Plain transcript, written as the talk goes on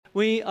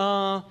we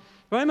are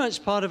very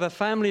much part of a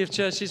family of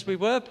churches. We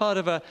were part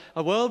of a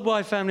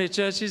worldwide family of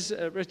churches,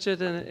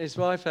 Richard and his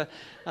wife,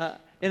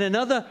 in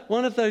another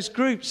one of those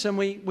groups, and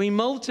we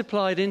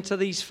multiplied into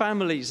these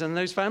families, and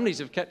those families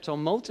have kept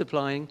on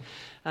multiplying.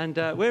 And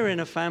we're in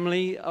a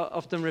family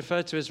often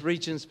referred to as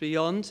Regions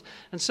Beyond,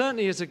 and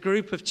certainly as a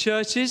group of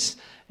churches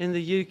in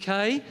the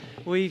UK,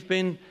 we've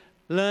been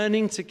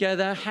learning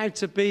together how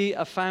to be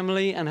a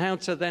family and how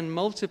to then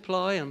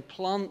multiply and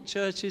plant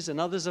churches, and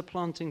others are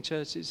planting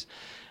churches.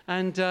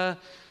 And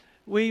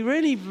we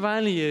really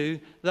value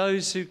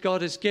those who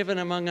God has given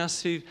among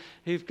us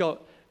who've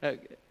got...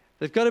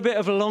 they've got a bit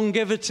of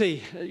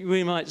longevity,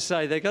 we might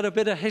say. They've got a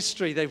bit of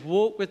history. They've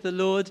walked with the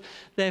Lord.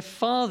 They're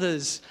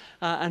fathers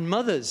and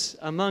mothers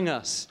among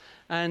us.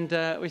 And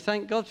we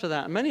thank God for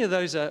that. And many of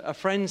those are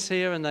friends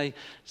here, and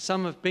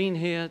some have been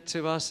here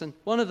to us. And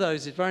one of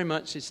those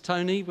is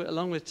Tony,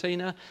 along with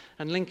Tina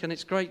and Lincoln.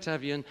 It's great to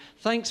have you. And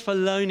thanks for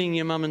loaning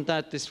your mum and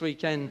dad this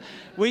weekend.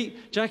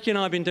 Jackie and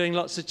I have been doing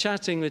lots of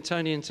chatting with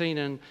Tony and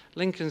Tina, and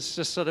Lincoln's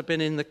just sort of been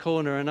in the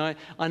corner. And I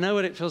know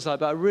what it feels like,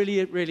 but I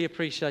really, really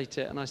appreciate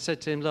it. And I said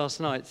to him last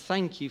night,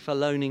 thank you for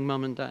loaning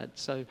mum and dad.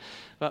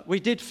 But we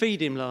did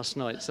feed him last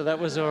night, so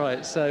that was all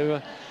right.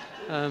 So...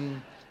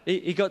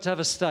 He got to have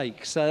a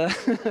steak. So,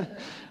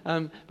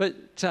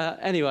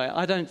 anyway,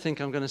 I don't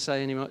think I'm going to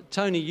say any more.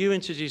 Tony, you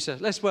introduce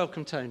us. Let's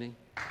welcome Tony.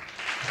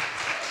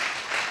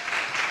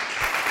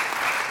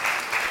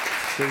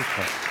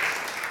 Super.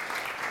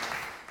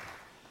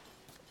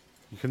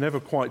 You can never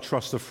quite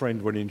trust a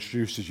friend when he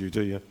introduces you,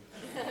 do you?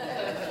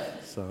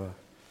 So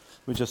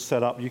we just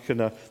set up. You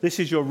can. This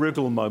is your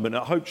wriggle moment.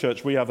 At Hope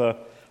Church, we have a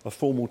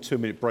formal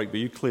 2-minute break, but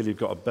you clearly have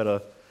got a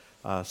better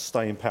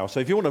staying power. So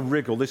if you want to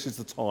wriggle, this is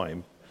the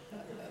time.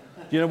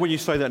 You know when you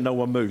say that, no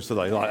one moves, do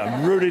they? Like,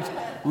 I'm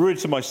rooted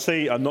to my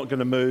seat, I'm not going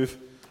to move.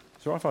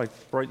 Is it all right if I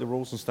break the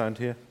rules and stand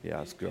here? Yeah,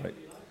 that's great.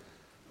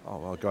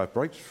 Oh, I'll go have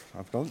break,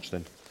 have lunch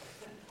then.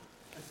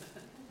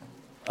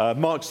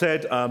 Mark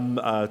said,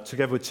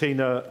 together with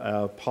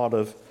Tina, part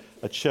of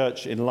a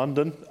church in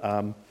London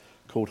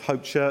called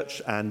Hope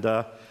Church, and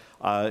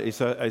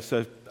it's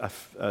a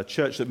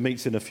church that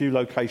meets in a few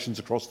locations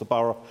across the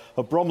borough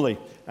of Bromley,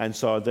 and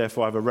so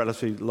therefore I have a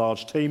relatively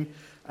large team,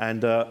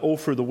 and all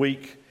through the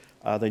week,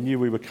 they knew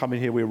we were coming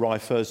here. We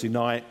arrived Thursday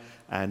night,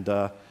 and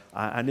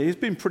it's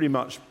been pretty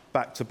much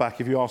back to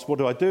back. If you ask, what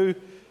do?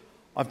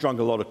 I've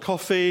drunk a lot of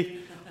coffee.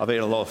 I've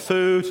eaten a lot of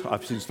food.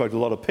 I've spoken to a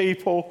lot of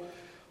people.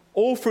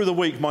 All through the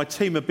week, my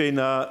team have been,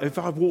 if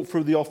I've walked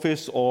through the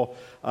office or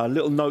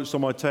little notes on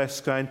my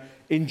desk saying,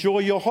 enjoy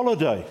your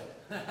holiday.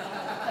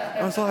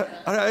 I was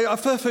like,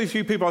 first a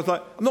few people, I was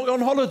like, I'm not on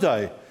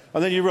holiday.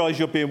 And then you realise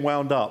you're being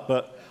wound up.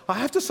 But I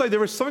have to say,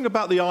 there is something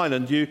about the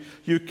island.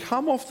 You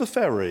come off the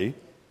ferry,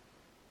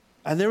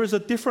 and there is a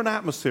different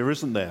atmosphere,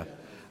 isn't there?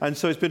 And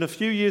so it's been a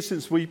few years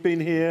since we've been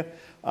here,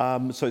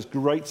 so it's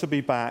great to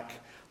be back.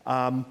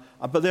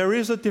 But there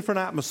is a different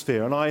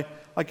atmosphere, and I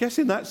guess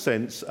in that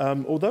sense,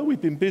 although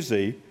we've been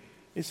busy,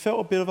 it's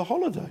felt a bit of a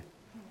holiday.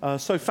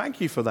 So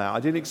thank you for that.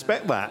 I didn't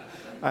expect that.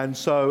 And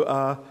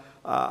so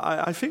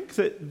I think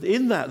that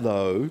in that,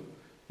 though,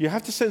 you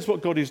have to sense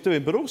what God is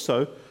doing, but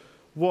also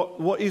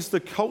what is the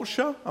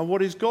culture and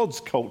what is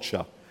God's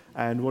culture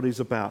and what he's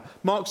about.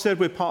 Mark said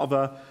we're part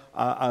of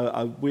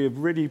we're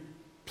really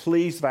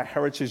pleased about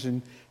heritage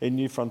in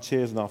New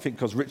Frontiers, and I think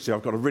because Richard,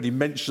 I've got to really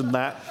mention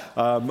that.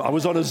 I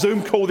was on a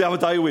Zoom call the other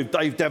day with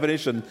Dave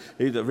Devenish, and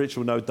Rich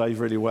will know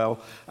Dave really well.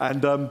 And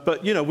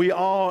but you know, we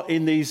are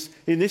in this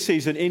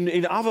season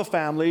in other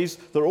families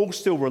that all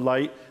still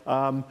relate.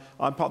 I'm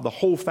part of the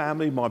Hall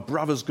family. My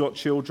brother's got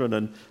children,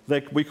 and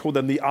we call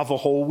them the other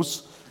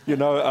Halls. You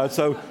know,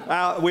 so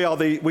we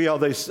are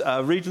this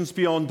Regions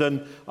Beyond,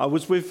 and I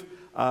was with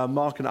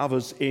Mark and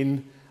others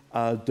in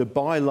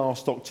Dubai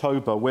last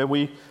October, where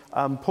we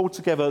pulled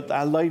together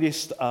our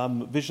latest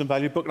Vision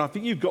Value book, and I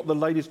think you've got the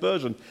latest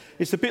version.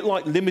 It's a bit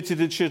like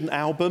limited edition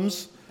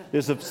albums.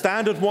 There's a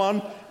standard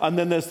one, and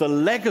then there's the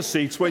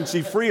Legacy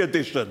 23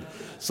 edition.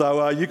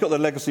 So you've got the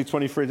Legacy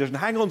 23 edition.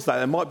 Hang on to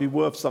that. It might be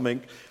worth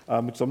something,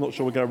 because I'm not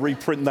sure we're going to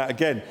reprint that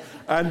again.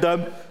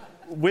 And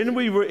when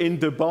we were in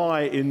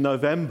Dubai in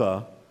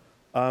November,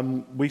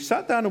 we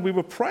sat down and we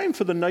were praying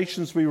for the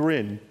nations we were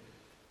in,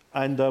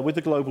 and with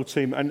the global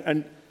team,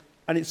 and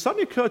it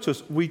suddenly occurred to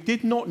us, we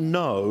did not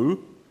know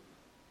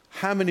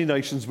how many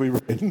nations we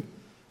were in,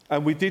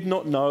 and we did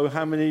not know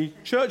how many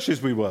churches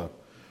we were.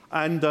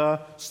 And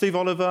Steve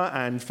Oliver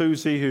and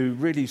Fuzi, who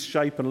really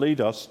shape and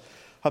lead us,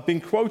 have been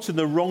quoting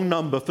the wrong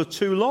number for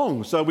too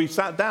long. So we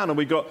sat down and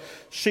we got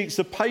sheets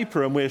of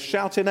paper and we're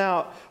shouting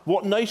out,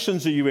 what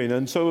nations are you in?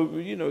 And so,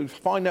 you know,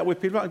 find out where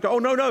people are. And go, oh,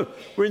 no,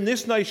 we're in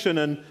this nation,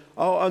 and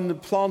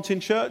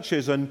planting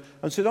churches. And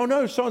said, oh,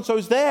 no,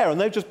 so-and-so's there.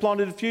 And they've just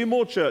planted a few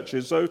more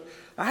churches. So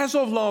as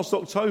of last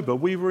October,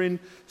 we were in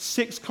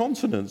 6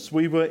 continents.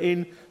 We were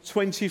in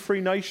 23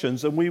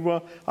 nations, and we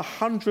were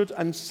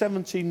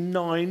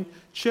 179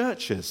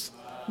 churches.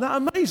 Isn't that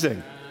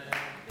amazing?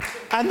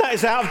 And that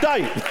is out of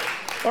date.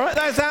 All right,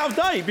 that is out of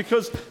date,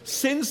 because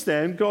since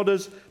then, God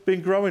has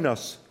been growing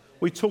us.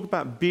 We talk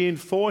about being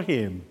for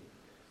him.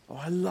 Oh,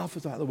 I love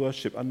about the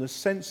worship and the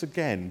sense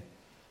again,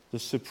 the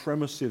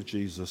supremacy of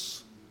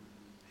Jesus.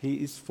 He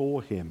is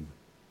for him.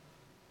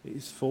 It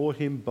is for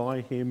him,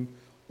 by him,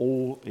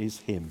 all is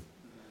him.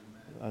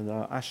 And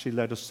Ashley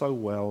led us so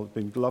well. It's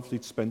been lovely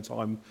to spend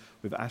time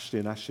with Ashley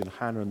and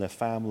Hannah and their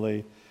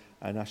family.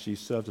 And Ashley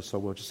served us so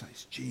well. Just say,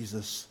 it's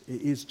Jesus.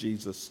 It is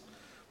Jesus.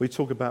 We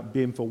talk about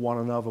being for one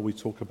another. We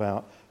talk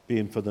about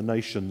being for the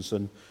nations.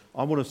 And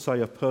I want to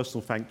say a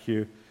personal thank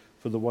you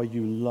for the way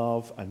you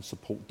love and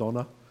support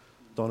Donna.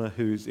 Donna,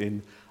 who's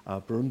in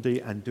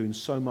Burundi and doing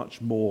so much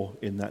more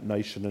in that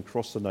nation and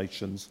across the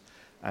nations.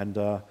 And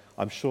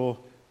I'm sure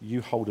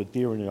you hold her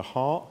dear in your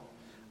heart.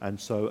 And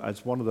so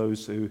as one of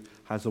those who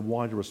has a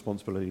wider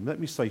responsibility, let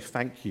me say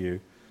thank you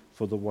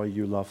for the way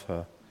you love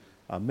her.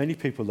 Many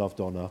people love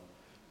Donna,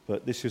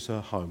 but this is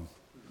her home.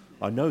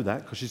 I know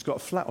that because she's got a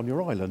flat on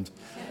your island.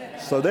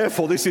 So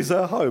therefore, this is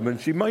her home. And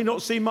she may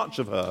not see much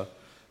of her,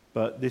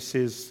 but this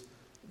is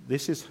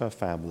her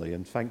family.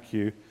 And thank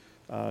you.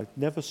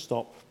 Never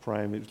stop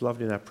praying. It was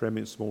lovely in our prayer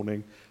meeting this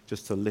morning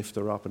just to lift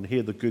her up and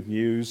hear the good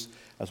news.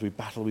 As we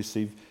battle, we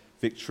see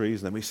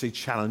victories, and then we see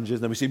challenges,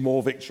 and then we see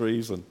more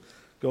victories. And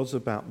God's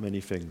about many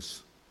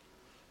things.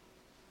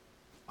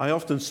 I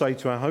often say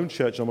to our home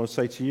church, and I want to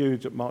say to you,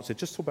 Mark said,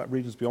 just talk about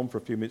Readers Beyond for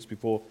a few minutes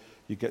before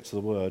you get to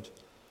the word.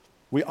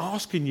 We're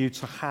asking you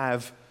to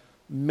have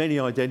many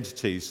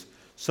identities.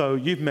 So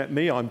you've met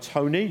me, I'm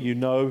Tony. You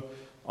know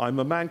I'm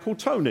a man called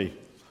Tony.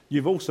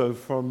 You've also,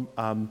 from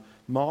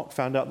Mark,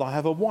 found out that I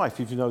have a wife.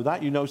 If you know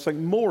that, you know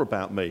something more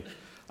about me.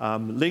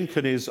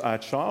 Lincoln is our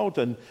child,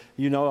 and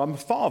you know I'm a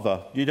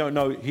father. You don't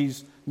know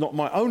he's not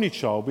my only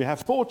child. We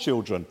have 4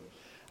 children.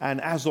 And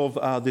as of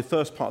the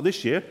first part of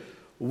this year,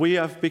 we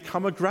have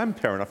become a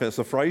grandparent. I think that's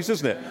a phrase,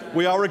 isn't it?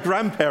 We are a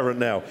grandparent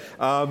now.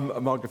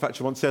 Margaret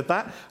Thatcher once said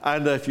that.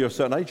 And if you're a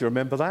certain age, you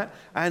remember that.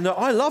 And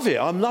I love it.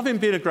 I'm loving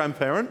being a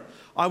grandparent.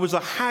 I was a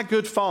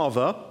haggard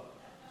father.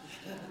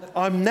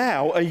 I'm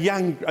now a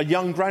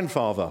young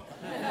grandfather.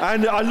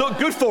 And I look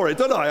good for it,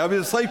 don't I? I'm in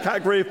the same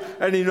category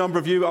of any number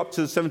of you up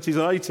to the 70s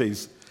and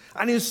 80s.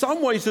 And in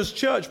some ways, as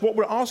church, what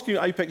we're asking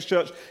at Apex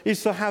Church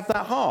is to have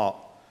that heart.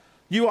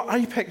 You are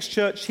Apex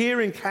Church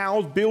here in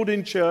Cowes,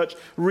 building church,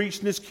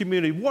 reaching this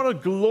community. What a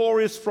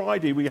glorious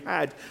Friday we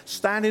had,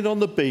 standing on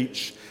the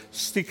beach,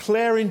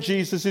 declaring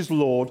Jesus is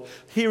Lord,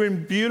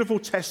 hearing beautiful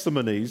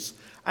testimonies,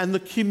 and the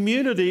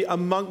community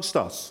amongst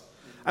us.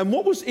 And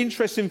what was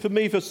interesting for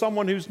me, for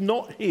someone who's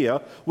not here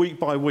week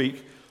by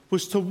week,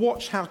 was to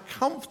watch how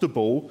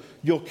comfortable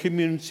your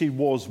community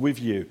was with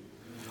you.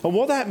 And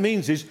what that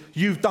means is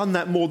you've done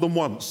that more than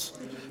once.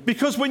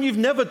 Because when you've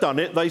never done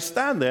it, they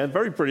stand there,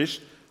 very British,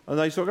 and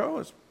they sort of go, oh,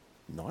 it's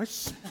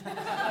nice.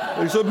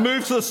 They sort of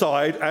move to the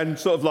side and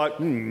sort of like,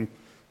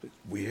 it's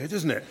weird,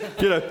 isn't it?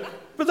 You know,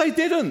 but they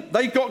didn't.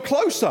 They got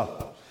closer.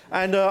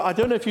 And I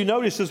don't know if you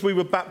noticed, as we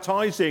were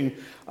baptizing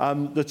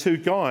the 2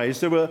 guys,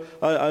 there were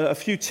a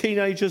few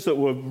teenagers that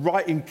were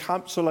right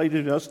encapsulated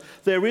in us.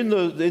 They're in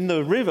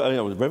the river.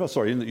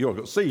 You've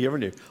got sea,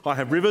 haven't you? I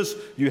have rivers,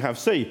 you have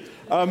sea.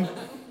 And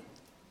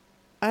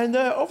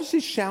they're obviously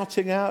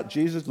shouting out,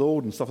 Jesus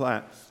Lord, and stuff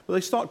like that. But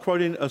they start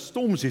quoting a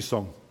Stormzy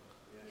song.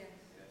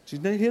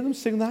 Did you hear them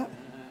sing that?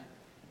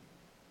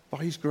 By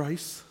His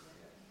grace.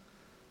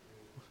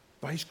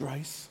 By His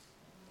grace.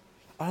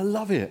 I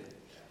love it.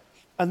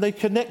 And they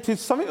connected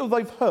something that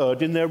they've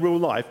heard in their real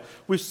life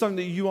with something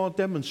that you are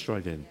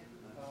demonstrating.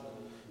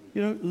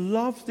 You know,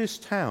 love this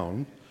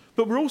town.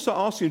 But we're also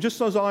asking,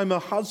 just as I'm a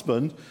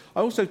husband,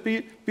 I also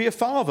be a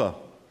father.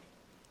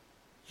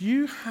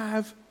 You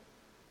have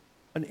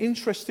an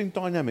interesting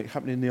dynamic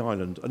happening in the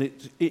island. And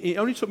it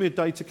only took me a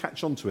day to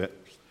catch on to it.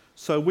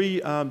 So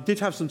we did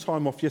have some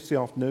time off yesterday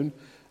afternoon,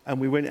 and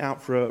we went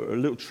out for a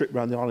little trip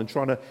around the island,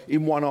 trying to,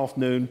 in one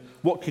afternoon,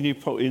 what can you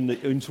put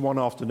into one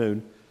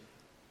afternoon?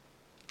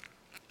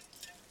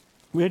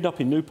 We ended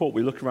up in Newport.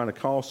 We looked around a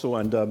castle,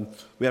 and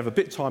we have a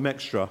bit of time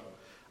extra.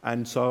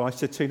 And so I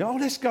said to Tina,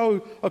 let's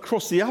go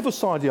across the other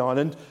side of the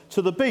island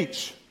to the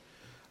beach.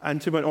 And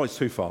Tina went, it's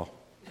too far.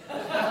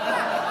 And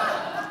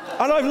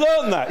I've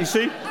learned that, you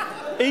see.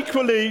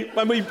 Equally,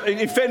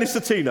 in fairness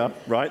to Tina,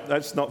 right?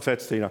 That's not fair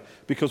to Tina,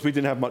 because we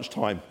didn't have much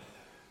time.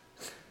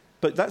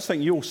 But that's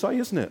something you all say,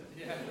 isn't it?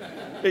 Yeah.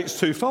 It's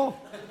too far.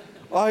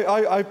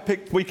 I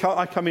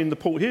come in the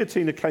port here.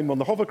 Tina came on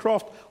the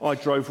hovercraft. I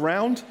drove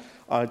round.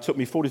 It took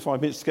me 45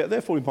 minutes to get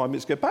there, 45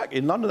 minutes to get back.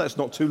 In London, that's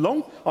not too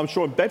long. I'm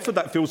sure in Bedford,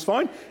 that feels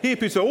fine. Here,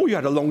 people say, you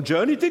had a long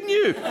journey, didn't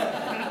you? There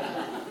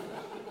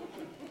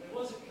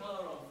was a car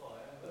on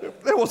fire.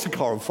 There was a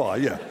car on fire,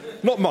 yeah.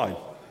 Not mine.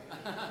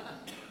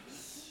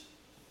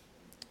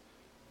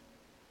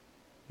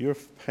 You're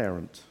a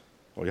parent,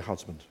 or your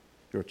husband.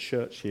 You're a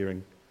church here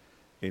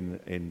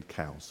in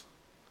Cowes.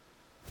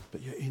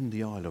 But you're in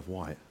the Isle of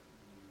Wight.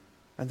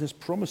 And there's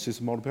promises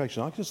of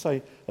multiplication. I can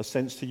say a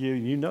sense to you,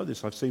 and you know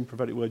this, I've seen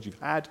prophetic words you've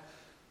had.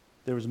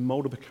 There is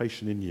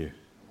multiplication in you.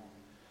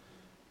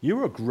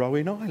 You're a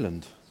growing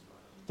island.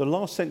 The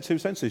last 2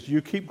 censuses,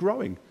 you keep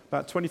growing.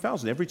 About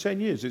 20,000 every 10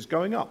 years. It's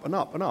going up and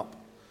up and up.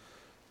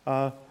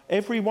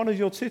 every one of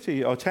your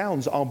city or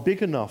towns are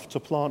big enough to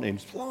plant in.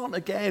 Plant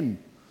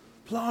again.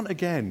 Plant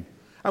again.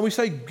 And we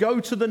say, go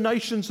to the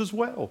nations as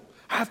well.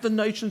 Have the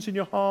nations in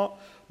your heart.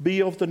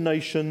 Be of the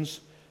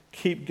nations.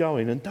 Keep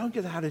going. And don't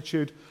get the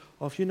attitude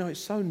of, it's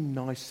so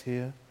nice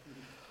here.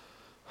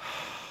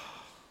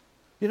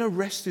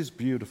 Rest is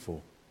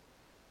beautiful.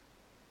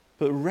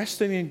 But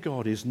resting in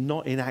God is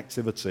not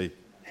inactivity.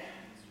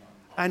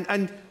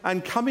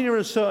 And coming here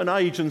at a certain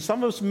age, and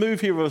some of us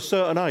move here at a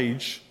certain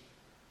age,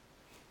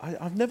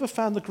 I've never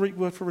found the Greek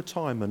word for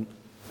retirement,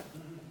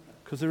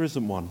 because there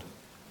isn't one.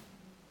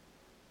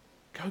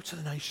 Go to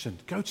the nation.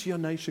 Go to your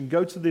nation.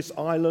 Go to this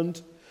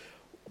island.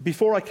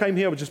 Before I came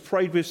here, I just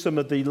prayed with some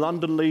of the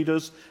London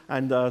leaders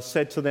and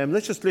said to them,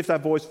 let's just lift our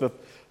voice for a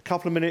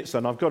couple of minutes,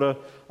 and I've got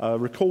a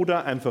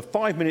recorder, and for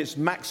 5 minutes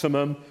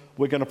maximum,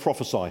 we're going to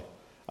prophesy.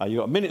 You've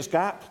got a minute's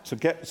gap to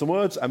get some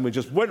words, and we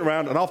just went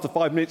around, and after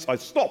 5 minutes, I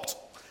stopped.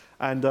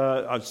 And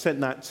I sent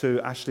that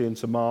to Ashley and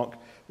to Mark.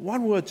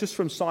 One word just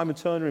from Simon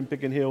Turner in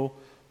Biggin Hill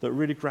that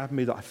really grabbed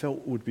me that I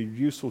felt would be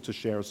useful to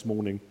share this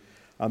morning.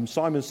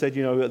 Simon said,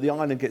 the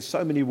island gets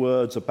so many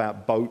words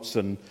about boats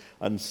and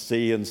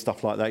sea and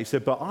stuff like that. He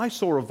said, but I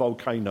saw a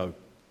volcano.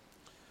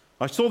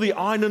 I saw the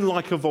island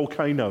like a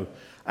volcano.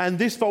 And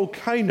this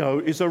volcano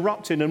is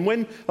erupting. And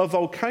when a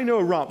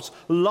volcano erupts,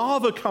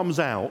 lava comes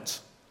out.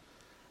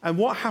 And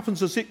what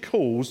happens as it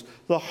cools,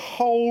 the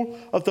whole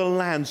of the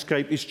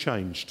landscape is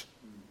changed.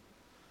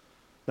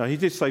 Now, he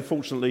did say,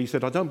 fortunately, he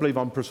said, I don't believe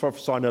I'm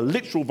prophesying a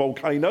literal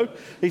volcano.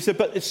 He said,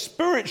 but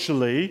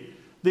spiritually,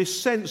 this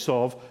sense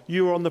of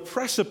you're on the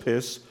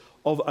precipice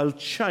of a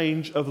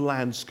change of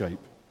landscape.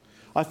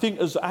 I think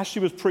as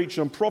Ashley was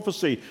preaching on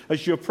prophecy,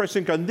 as you're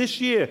pressing, going, this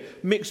year,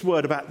 mixed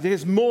word about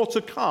there's more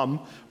to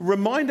come.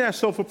 Remind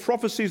ourselves of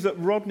prophecies that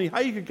Rodney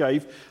Hager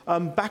gave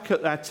back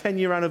at our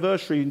 10-year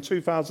anniversary in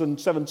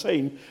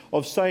 2017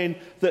 of saying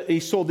that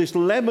he saw this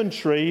lemon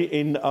tree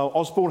in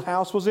Osborne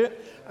House, was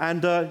it?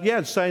 And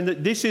saying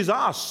that this is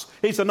us.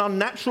 It's an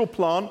unnatural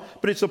plant,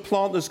 but it's a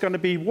plant that's going to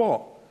be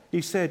what? He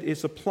said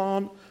it's a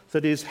plant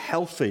that is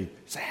healthy.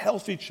 It's a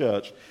healthy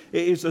church.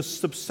 It is a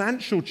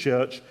substantial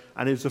church,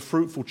 and it's a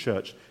fruitful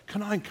church.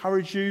 Can I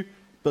encourage you?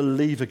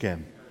 Believe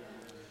again.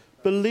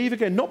 Believe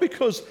again. Not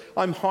because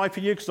I'm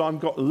hyping you, because I've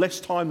got less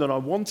time than I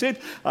wanted.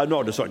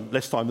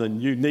 Less time than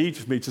you need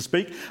for me to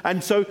speak.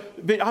 And so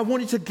I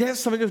wanted to get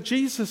something of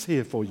Jesus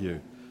here for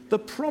you. The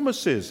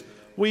promises.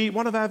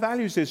 One of our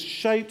values is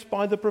shaped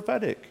by the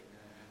prophetic.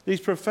 These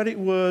prophetic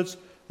words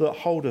that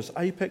hold us.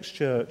 Apex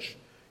Church,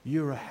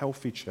 you're a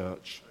healthy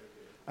church.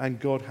 And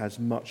God has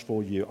much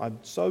for you. I'm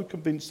so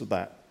convinced of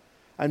that.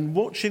 And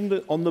watching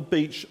on the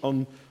beach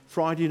on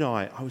Friday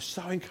night, I was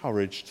so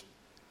encouraged.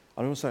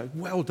 And I was saying,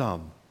 well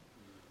done.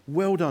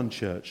 Well done,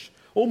 church.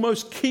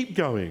 Almost keep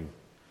going.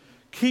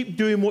 Keep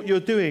doing what you're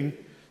doing.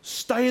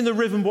 Stay in the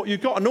rhythm of what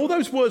you've got. And all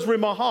those words were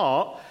in my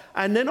heart.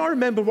 And then I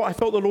remember what I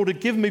felt the Lord had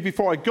given me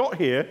before I got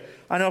here.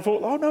 And I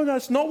thought, oh, no,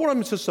 that's not what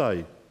I'm to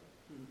say.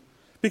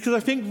 Because I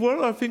think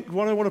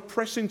what I want to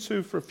press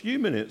into for a few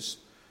minutes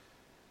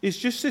is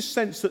just this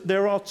sense that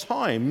there are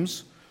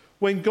times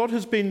when God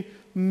has been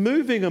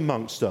moving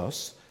amongst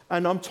us,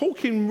 and I'm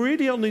talking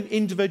really on the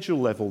individual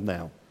level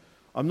now.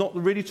 I'm not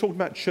really talking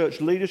about church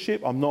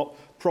leadership. I'm not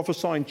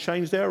prophesying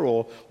change there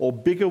or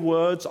bigger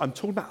words. I'm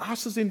talking about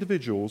us as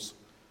individuals,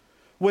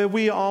 where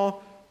we are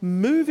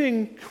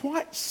moving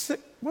quite,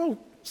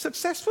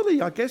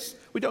 successfully, I guess.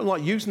 We don't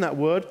like using that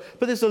word,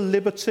 but there's a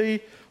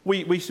liberty.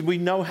 We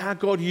know how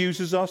God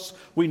uses us.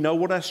 We know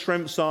what our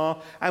strengths are.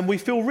 And we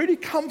feel really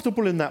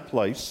comfortable in that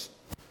place.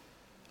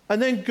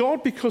 And then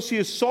God, because he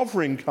is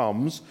sovereign,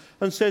 comes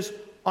and says,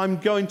 I'm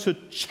going to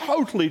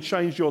totally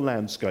change your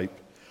landscape.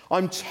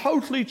 I'm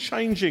totally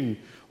changing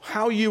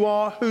how you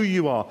are, who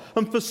you are.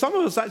 And for some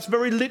of us, that's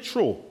very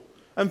literal.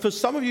 And for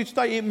some of you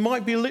today, it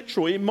might be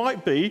literal. It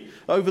might be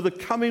over the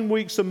coming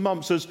weeks and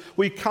months as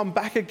we come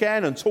back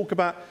again and talk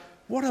about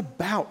what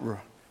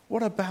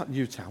about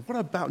Newtown? What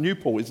about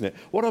Newport, isn't it?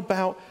 What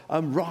about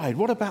Ryde?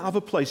 What about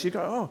other places? You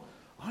go,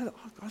 I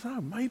don't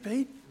know,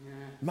 maybe.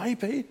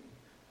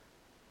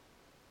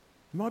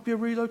 It might be a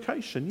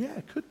relocation. Yeah,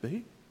 it could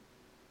be.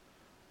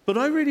 But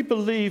I really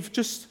believe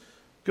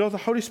God, the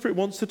Holy Spirit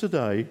wants to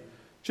today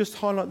just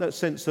highlight that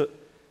sense that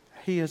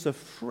he has a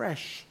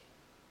fresh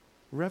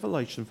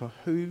revelation for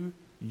who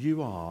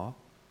you are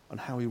and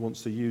how he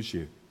wants to use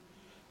you.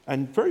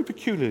 And very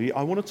peculiarly,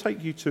 I want to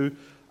take you to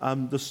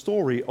the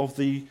story of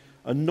the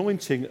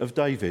anointing of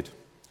David,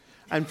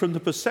 and from the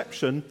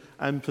perception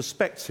and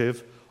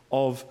perspective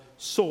of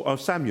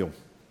Samuel.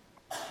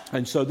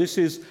 And so this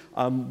is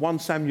 1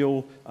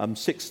 Samuel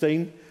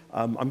 16.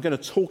 I'm going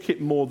to talk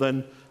it more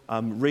than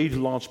read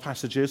large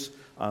passages.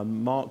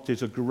 Mark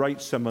did a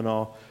great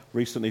seminar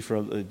recently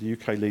for the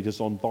UK leaders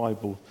on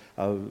Bible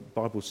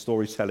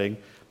storytelling.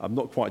 I'm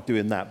not quite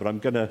doing that, but I'm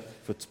going to,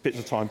 for bits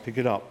of time, pick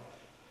it up.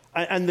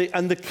 And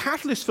the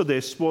catalyst for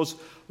this was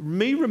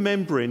me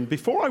remembering,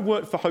 before I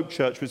worked for Hope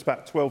Church, which was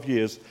about 12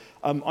 years,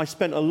 I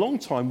spent a long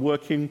time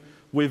working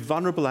with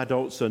vulnerable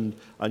adults and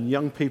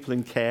young people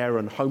in care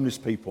and homeless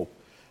people.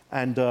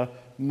 And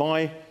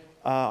my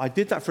I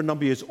did that for a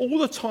number of years, all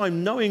the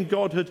time knowing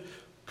God had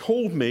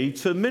called me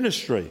to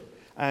ministry.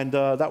 And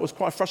that was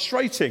quite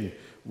frustrating,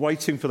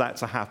 waiting for that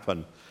to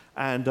happen.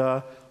 And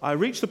I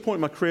reached a point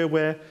in my career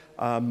where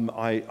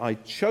I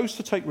chose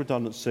to take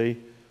redundancy,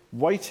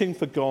 waiting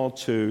for God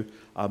to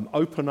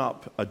open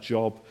up a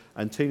job.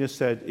 And Tina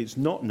said, it's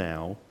not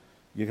now.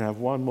 You're going to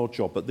have one more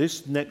job. But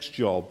this next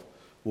job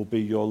will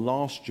be your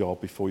last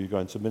job before you go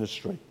into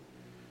ministry.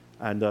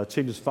 And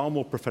Tina's far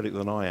more prophetic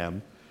than I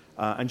am.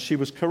 And she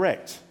was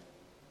correct.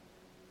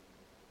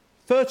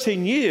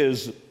 13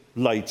 years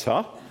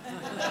later,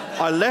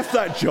 I left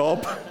that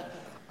job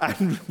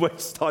and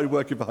started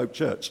working for Hope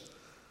Church.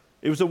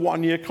 It was a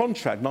 1-year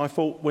contract. And I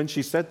thought when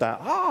she said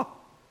that,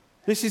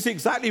 this is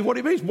exactly what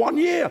it means. 1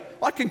 year.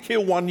 I can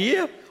kill 1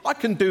 year. I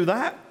can do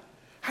that.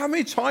 How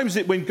many times is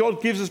it when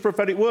God gives us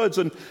prophetic words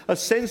and a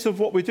sense of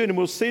what we're doing, and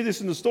we'll see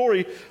this in the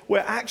story,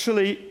 where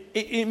actually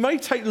it may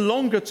take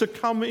longer to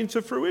come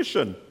into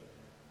fruition.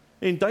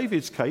 In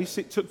David's case,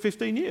 it took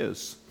 15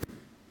 years.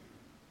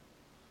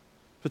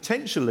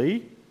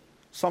 Potentially,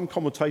 some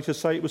commentators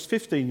say it was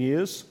 15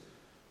 years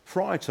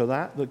prior to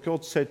that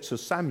God said to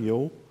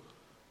Samuel,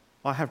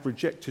 I have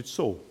rejected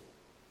Saul.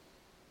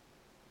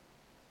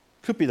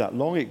 Could be that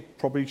long, it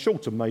probably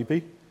shorter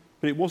maybe,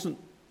 but it wasn't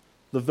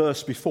the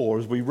verse before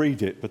as we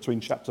read it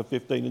between chapter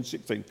 15 and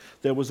 16.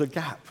 There was a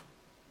gap.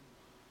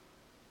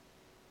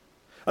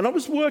 And I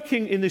was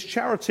working in this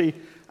charity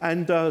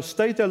and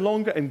stayed there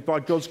longer, and by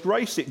God's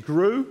grace it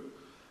grew.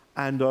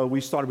 And we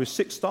started with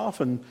 6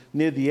 staff, and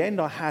near the end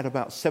I had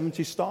about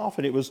 70 staff,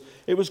 and it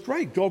was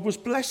great. God was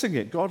blessing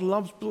it. God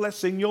loves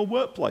blessing your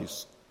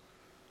workplace.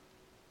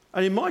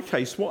 And in my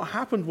case, what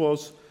happened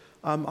was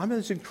I'm in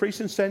this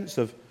increasing sense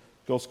of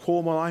God's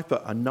called my life,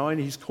 but knowing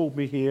He's called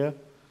me here.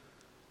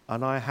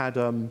 And I had,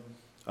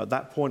 at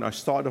that point, I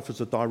started off as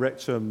a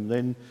director, and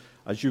then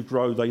as you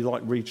grow, they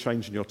like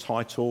rechanging your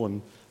title,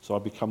 and so I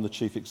become the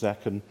chief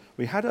exec. And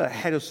we had a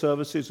head of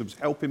services who was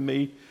helping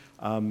me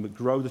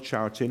grow the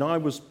charity. And I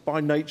was,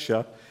 by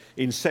nature,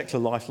 in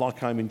secular life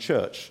like I'm in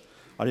church.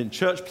 I didn't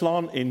church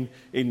plant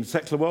in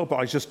secular world, but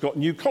I just got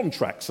new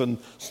contracts and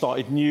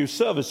started new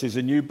services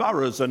in new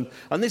boroughs. And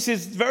this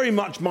is very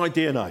much my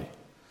DNA.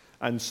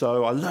 And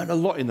so I learned a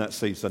lot in that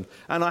season.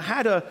 And I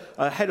had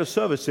a head of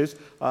services,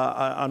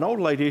 an old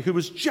lady who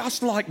was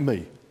just like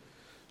me.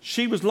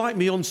 She was like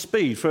me on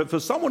speed. For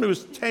someone who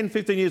was 10,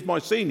 15 years my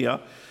senior,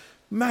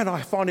 man,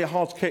 I find it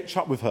hard to catch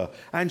up with her.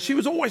 And she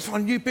was always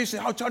finding new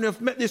business. Oh, Tony,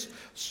 I've met this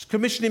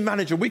commissioning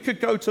manager. We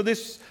could go to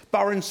this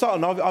borough in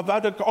Sutton. I've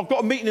got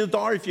a meeting in the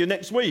diary for you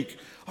next week.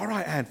 All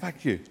right, Anne,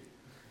 thank you.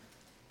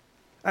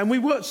 And we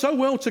worked so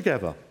well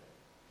together.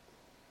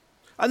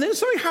 And then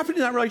something happened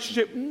in that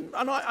relationship, and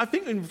I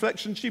think in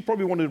reflection, she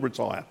probably wanted to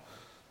retire,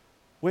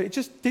 where it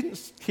just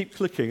didn't keep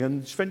clicking.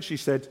 And eventually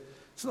she said,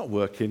 it's not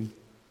working.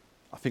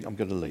 I think I'm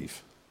going to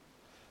leave.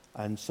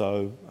 And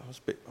so I was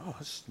a bit,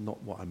 that's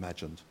not what I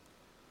imagined.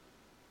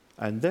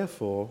 And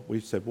therefore,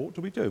 we said, well, what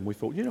do we do? And we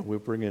thought, we'll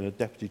bring in a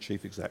deputy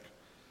chief exec.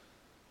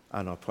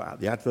 And I put out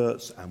the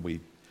adverts, and we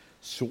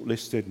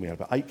shortlisted, and we had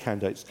about 8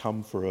 candidates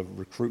come for a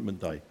recruitment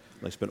day.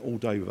 They spent all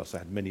day with us. They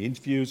had many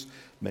interviews,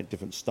 met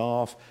different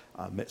staff,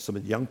 met some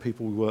of the young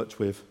people we worked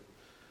with.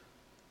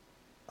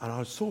 And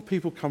I saw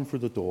people come through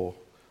the door.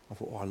 I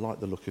thought, I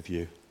like the look of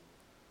you.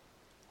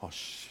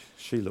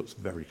 She looks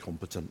very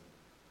competent.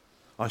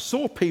 I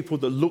saw people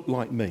that looked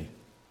like me.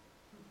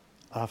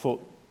 And I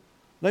thought,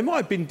 they might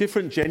have been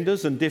different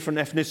genders and different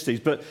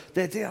ethnicities, but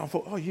they're there. I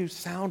thought, you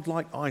sound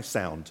like I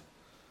sound.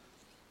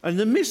 And in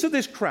the midst of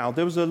this crowd,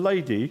 there was a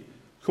lady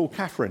called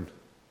Catherine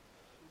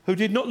who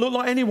did not look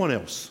like anyone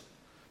else.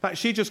 In fact,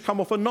 she'd just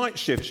come off a night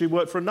shift. She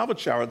worked for another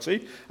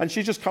charity, and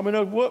she'd just come in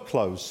her work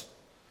clothes.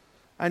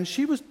 And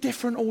she was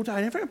different all day.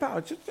 And everything about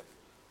her just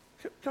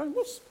kept going,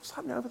 what's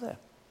happening over there?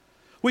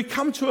 We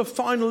come to a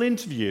final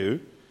interview,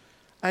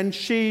 and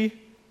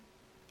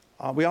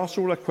we asked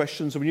her all her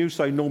questions. And when you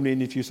say, normally in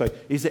the interview, you say,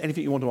 is there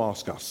anything you want to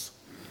ask us?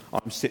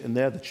 I'm sitting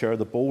there, the chair of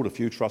the board, a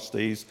few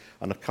trustees,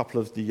 and a couple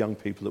of the young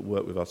people that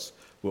work with us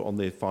were on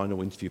the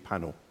final interview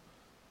panel.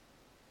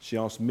 She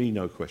asked me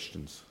no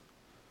questions.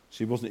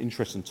 She wasn't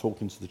interested in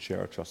talking to the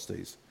chair of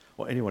trustees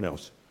or anyone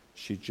else.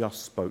 She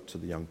just spoke to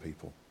the young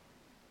people.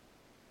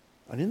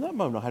 And in that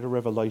moment, I had a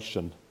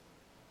revelation.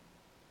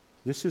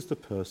 This is the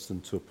person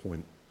to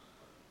appoint.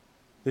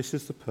 This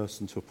is the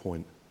person to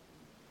appoint.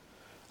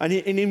 And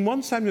in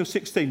 1 Samuel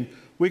 16,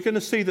 we're going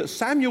to see that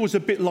Samuel was a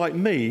bit like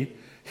me.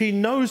 He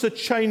knows a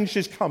change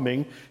is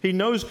coming. He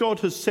knows God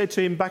has said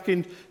to him back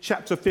in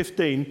chapter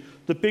 15,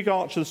 the big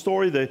arch of the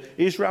story,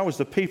 Israel was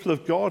the people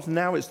of God.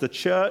 Now it's the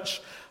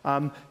church.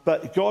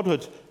 But God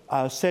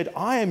had said,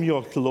 I am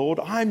your Lord.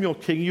 I am your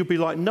king. You'll be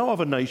like no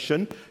other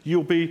nation.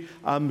 You'll be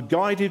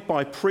guided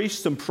by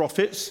priests and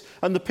prophets.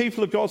 And the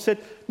people of God said,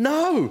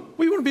 no,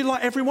 we want to be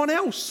like everyone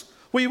else.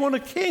 We want a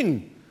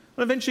king.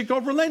 And eventually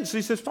God relents. And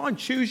he says, fine,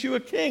 choose you a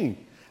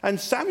king. And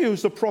Samuel,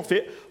 the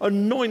prophet,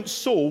 anoints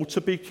Saul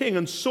to be king.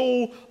 And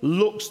Saul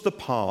looks the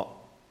part.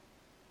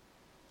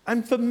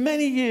 And for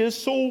many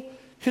years, Saul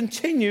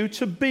continued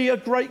to be a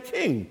great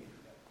king.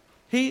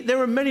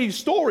 There are many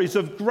stories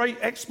of great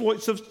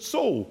exploits of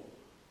Saul.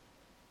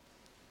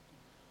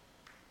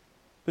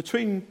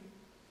 Between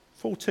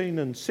 14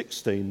 and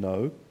 16,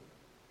 though,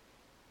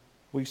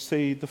 we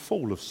see the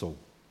fall of Saul.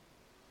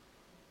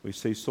 We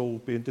see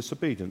Saul being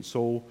disobedient.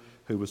 Saul,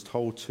 who was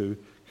told to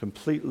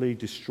completely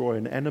destroy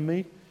an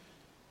enemy,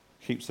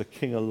 keeps the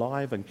king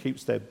alive and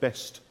keeps their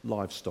best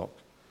livestock.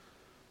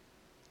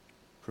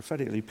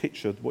 Prophetically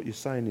pictured, what you're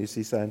saying is,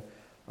 he's saying,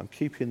 I'm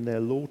keeping their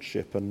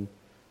lordship and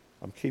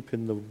I'm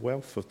keeping the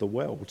wealth of the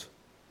world.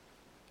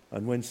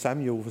 And when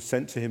Samuel was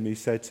sent to him, he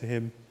said to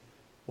him,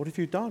 what have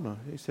you done?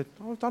 He said,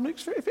 I've done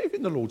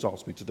everything the Lord's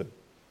asked me to do.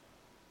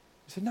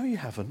 He said, no, you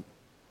haven't.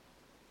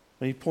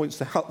 And he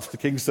points out the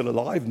king's still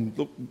alive,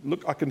 and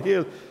look, I can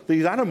hear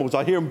these animals.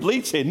 I hear them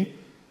bleating.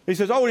 He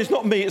says, oh, it's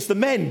not me, it's the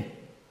men.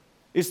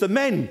 It's the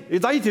men.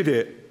 They did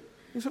it.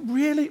 He said,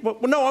 really? Well,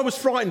 no, I was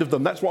frightened of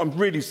them. That's what I'm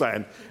really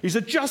saying. He's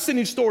adjusting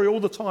his story all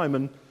the time,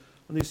 and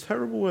these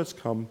terrible words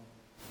come.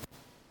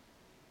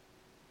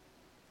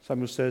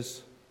 Samuel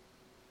says,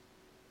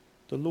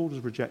 the Lord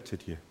has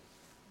rejected you.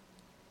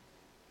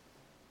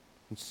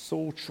 And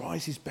Saul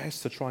tries his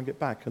best to try and get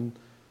back, and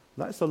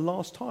that's the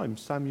last time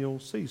Samuel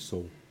sees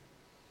Saul.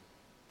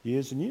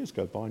 Years and years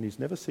go by and he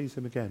never sees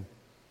him again.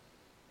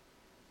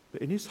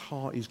 But in his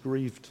heart he's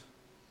grieved.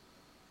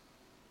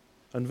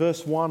 And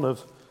verse 1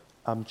 of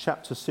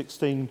chapter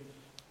 16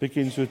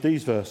 begins with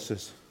these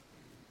verses.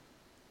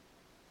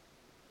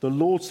 The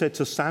Lord said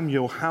to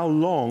Samuel, how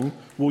long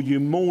will you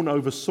mourn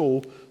over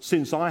Saul,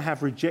 since I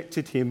have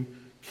rejected him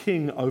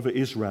king over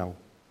Israel?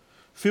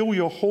 Fill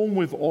your horn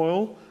with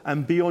oil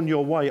and be on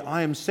your way.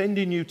 I am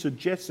sending you to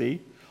Jesse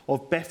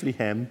of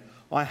Bethlehem.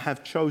 I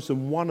have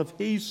chosen one of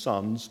his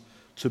sons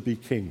to be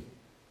king.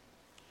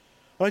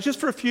 And I just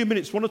for a few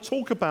minutes want to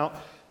talk about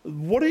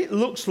what it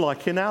looks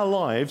like in our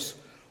lives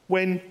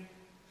when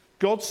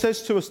God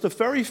says to us the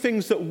very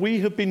things that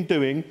we have been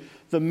doing,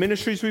 the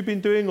ministries we've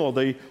been doing or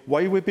the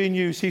way we're being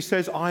used, he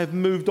says, I have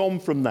moved on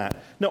from that.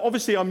 Now,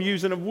 obviously, I'm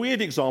using a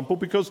weird example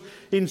because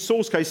in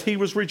Saul's case, he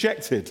was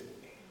rejected.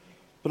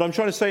 But I'm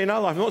trying to say in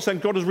our life, I'm not saying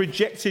God has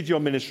rejected your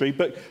ministry,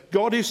 but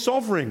God is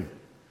sovereign.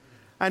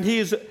 And he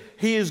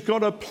has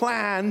got a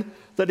plan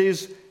that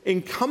is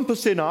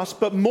encompassing us,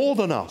 but more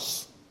than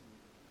us.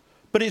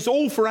 But it's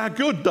all for our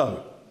good,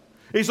 though.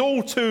 It's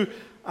all to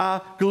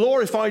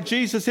glorify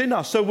Jesus in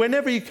us. So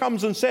whenever he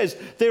comes and says,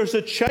 there's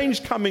a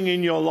change coming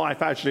in your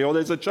life, actually, or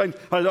there's a change,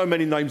 I don't know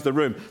many names in the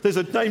room, there's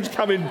a change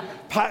coming,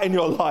 Pat in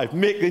your life,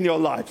 Mick in your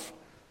life.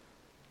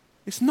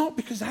 It's not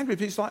because it's angry,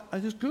 but it's like,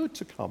 it's good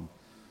to come.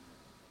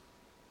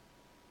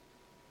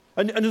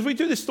 And as we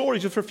do this story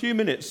just for a few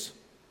minutes,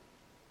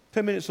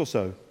 10 minutes or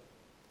so,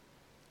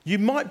 you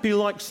might be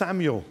like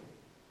Samuel,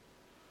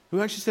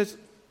 who actually says,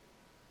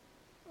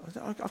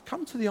 I've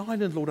come to the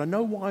island, Lord. I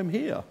know why I'm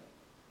here.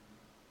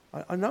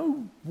 I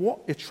know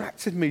what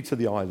attracted me to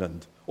the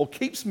island or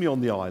keeps me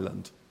on the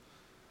island.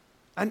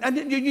 And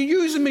you're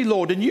using me,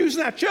 Lord, and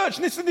using our church.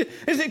 And isn't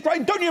it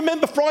great? Don't you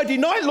remember Friday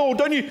night, Lord?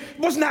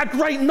 Wasn't that a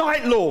great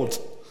night, Lord?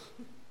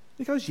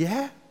 He goes,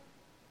 yeah.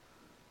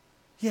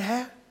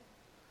 Yeah.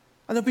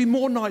 And there'll be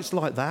more nights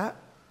like that.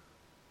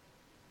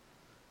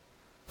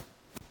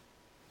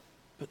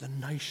 But the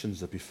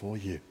nations are before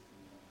you.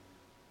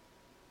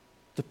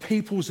 The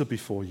peoples are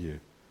before you.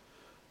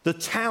 The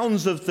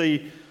towns of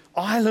the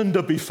island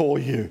are before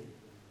you.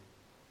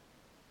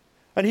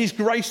 And his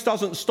grace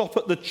doesn't stop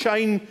at the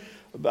chain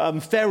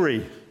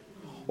ferry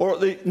or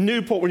at the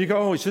Newport when you go,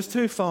 oh, it's just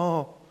too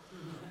far.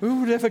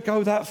 Who would ever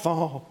go that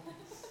far?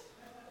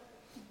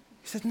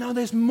 He says, no,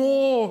 there's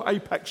more,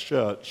 Apex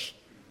Church.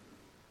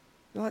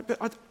 You're like,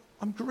 but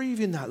I'm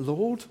grieving that,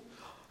 Lord.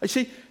 You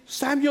see,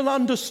 Samuel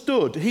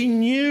understood. He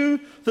knew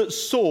that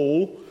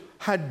Saul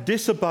had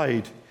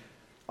disobeyed.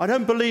 I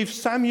don't believe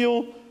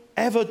Samuel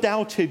ever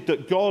doubted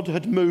that God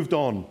had moved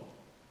on.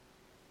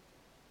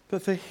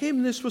 But for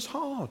him, this was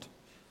hard.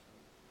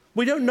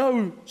 We don't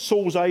know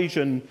Saul's age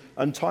and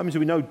times.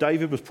 We know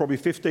David was probably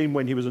 15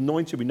 when he was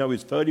anointed. We know he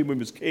was 30 when he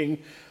was king.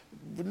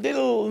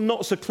 Little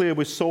not so clear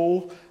with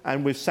Saul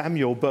and with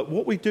Samuel. But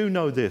what we do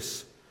know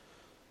this.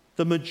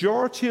 The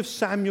majority of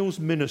Samuel's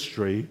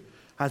ministry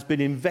has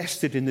been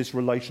invested in this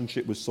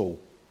relationship with Saul.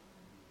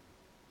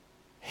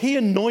 He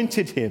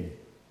anointed him.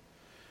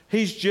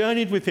 He's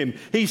journeyed with him.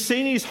 He's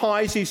seen his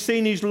highs, he's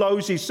seen his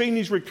lows, he's seen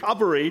his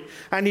recovery,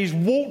 and he's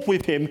walked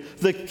with him,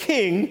 the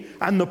king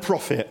and the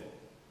prophet.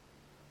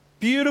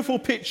 Beautiful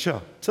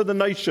picture to the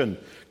nation.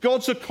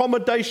 God's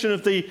accommodation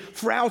of the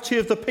frailty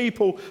of the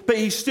people, but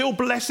he's still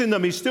blessing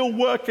them. He's still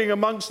working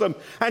amongst them.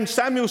 And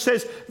Samuel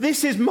says,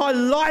 this is my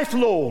life,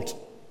 Lord.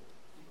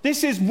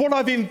 This is what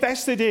I've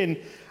invested in.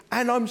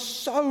 And I'm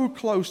so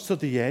close to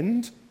the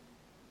end.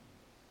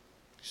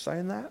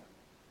 Saying that?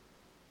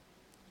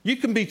 You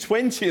can be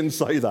 20 and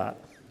say that.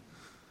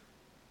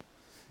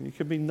 You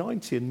can be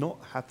 90 and not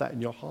have that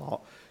in your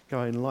heart,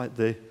 going like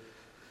the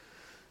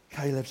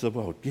Caleb's of the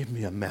world. Give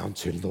me a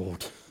mountain,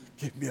 Lord.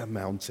 Give me a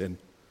mountain.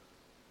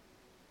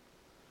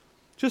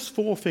 Just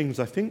 4 things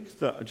I think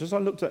that, just I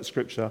looked at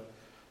Scripture,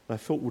 I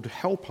thought would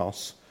help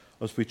us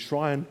as we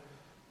try and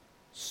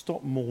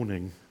stop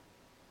mourning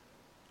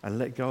and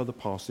let go of the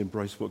past,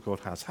 embrace what God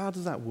has. How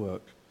does that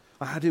work?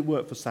 How did it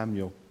work for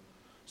Samuel?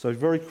 So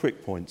very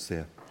quick points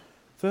here.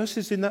 First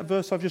is in that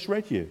verse I've just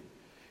read you.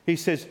 He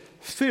says,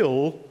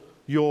 fill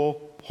your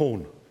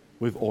horn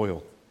with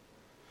oil.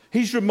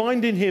 He's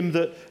reminding him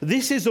that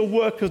this is a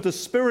work of the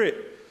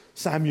Spirit,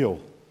 Samuel.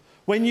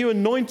 When you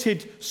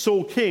anointed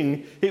Saul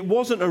king, it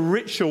wasn't a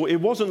ritual. It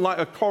wasn't like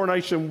a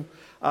coronation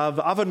of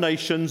other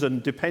nations,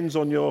 and depends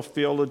on your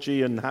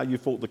theology and how you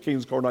thought the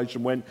king's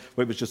coronation went,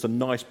 whether it was just a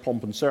nice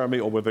pomp and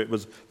ceremony or whether it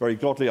was very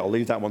godly. I'll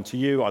leave that one to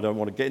you. I don't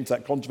want to get into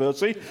that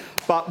controversy.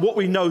 But what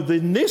we know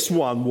in this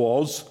one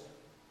was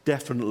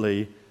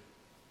definitely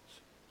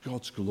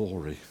God's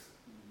glory.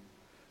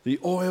 The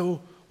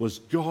oil was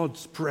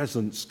God's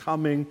presence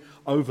coming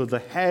over the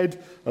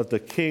head of the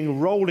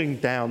king, rolling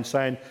down,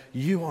 saying,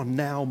 you are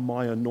now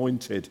my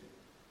anointed.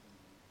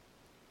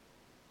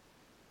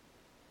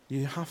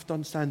 You have to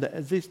understand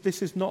that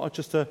this is not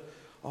just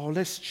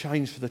let's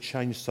change for the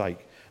change's sake.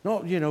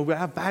 Not,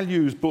 our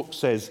values book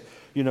says,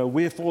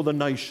 we're for the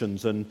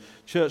nations, and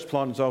church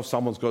planters,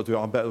 someone's got to do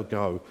it, I better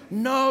go.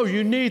 No,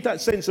 you need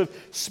that sense of,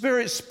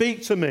 Spirit,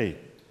 speak to me.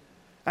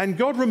 And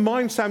God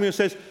reminds Samuel,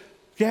 says,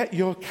 get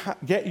your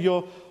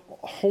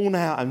horn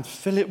out and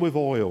fill it with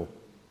oil,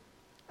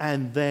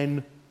 and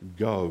then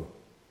go.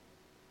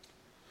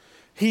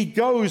 He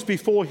goes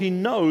before he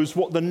knows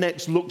what the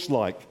next looks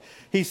like.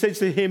 He says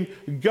to him,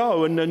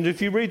 go. And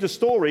if you read the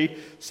story,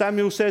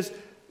 Samuel says,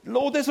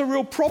 Lord, there's a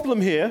real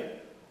problem here.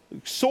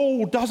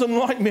 Saul doesn't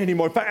like me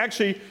anymore. In fact,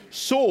 actually,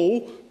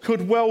 Saul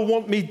could well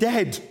want me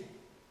dead.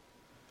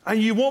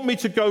 And you want me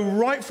to go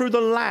right through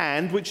the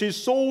land, which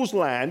is Saul's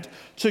land,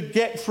 to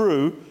get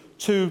through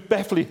to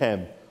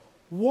Bethlehem.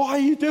 Why are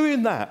you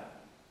doing that?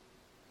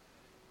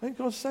 I think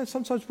God said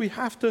sometimes we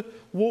have to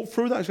walk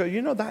through that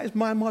and go, that is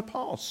my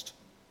past.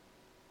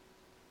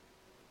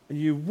 And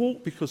you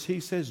walk because he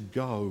says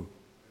go.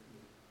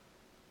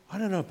 I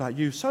don't know about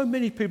you. So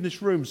many people in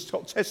this room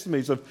got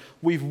testimonies of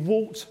we've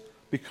walked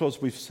because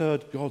we've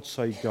heard God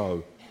say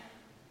go.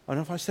 And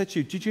if I said to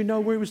you, did you know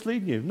where he was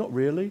leading you? Not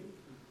really.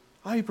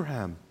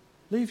 Abraham,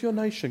 leave your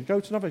nation, go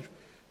to another. You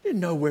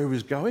didn't know where he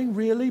was going,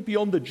 really,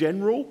 beyond the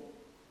general.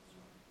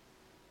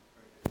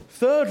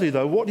 Thirdly,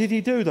 though, what did he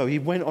do, though? He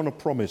went on a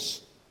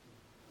promise.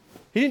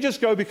 He didn't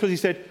just go because he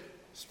said,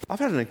 I've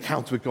had an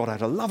encounter with God. I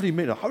had a lovely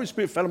minute. The Holy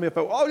Spirit fell on me. I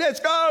felt, let's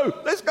go.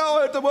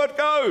 I heard the word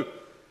go.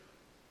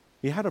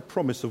 He had a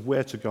promise of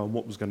where to go and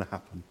what was going to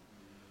happen.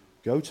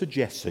 Go to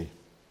Jesse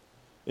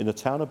in the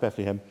town of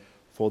Bethlehem,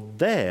 for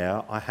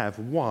there I have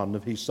one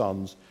of his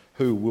sons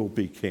who will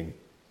be king.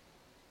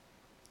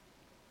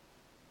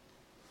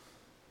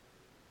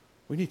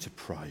 We need to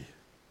pray.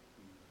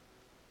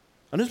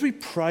 And as we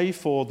pray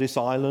for this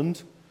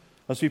island,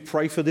 as we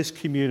pray for this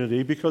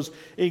community, because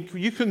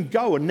you can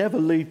go and never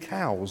lead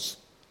cows.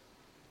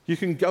 You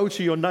can go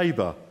to your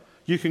neighbour.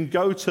 You can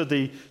go to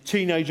the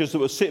teenagers that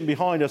were sitting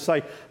behind us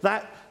and say,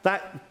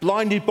 that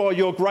blinded by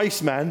your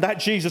grace man, that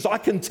Jesus, I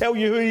can tell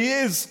you who he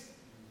is.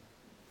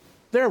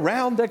 They're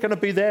around. They're going to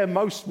be there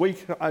most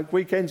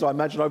weekends, I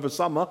imagine, over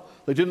summer.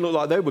 They didn't look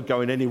like they were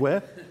going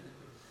anywhere.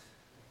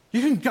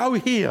 You can go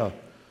here.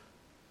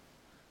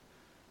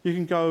 You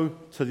can go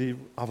to the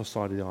other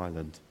side of the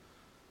island.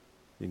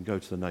 You can go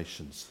to the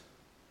nations.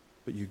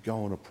 But you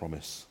go on a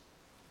promise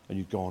and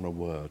you go on a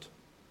word.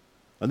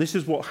 And this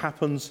is what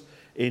happens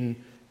in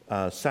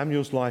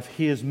Samuel's life.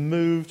 He has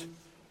moved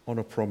on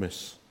a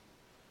promise.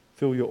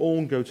 Fill your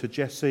horn, go to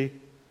Jesse.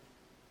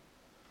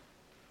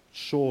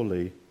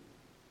 Surely,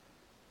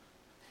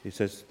 he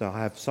says, I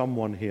have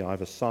someone here, I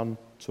have a son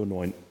to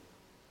anoint.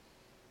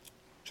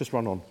 Just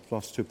run on,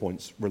 last 2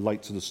 points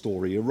relate to the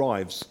story. He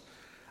arrives,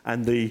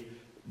 and the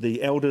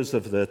elders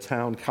of the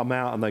town come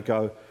out and they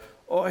go,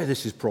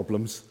 this is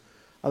problems.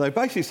 And they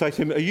basically say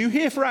to him, are you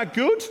here for our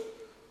good,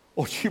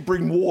 or do you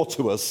bring war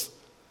to us?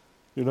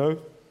 Do you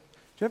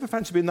ever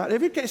fancy being that?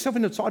 Ever get yourself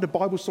inside a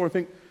Bible story and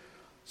think,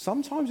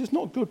 sometimes it's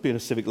not good being a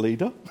civic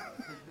leader?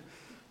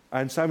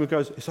 And Samuel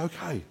goes, it's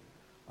okay.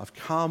 I've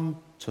come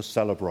to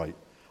celebrate.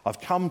 I've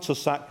come to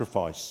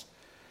sacrifice.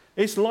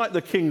 It's like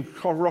the king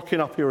rocking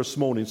up here this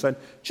morning saying,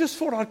 just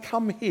thought I'd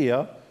come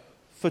here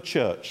for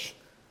church.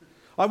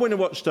 I went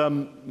and watched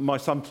my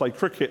son play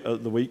cricket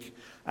at the week,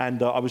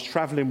 and I was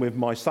travelling with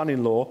my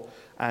son-in-law,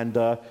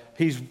 and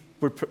he's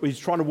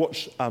trying to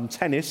watch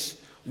tennis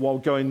while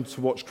going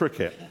to watch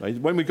cricket.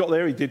 When we got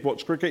there, he did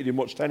watch cricket, he didn't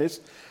watch tennis,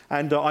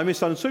 and I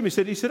misunderstood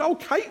him. He said,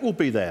 Kate will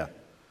be there.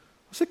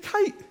 I said,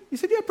 Kate? He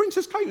said, yeah,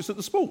 Princess Kate was at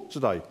the sport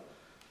today.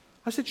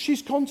 I said,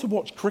 she's gone to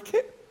watch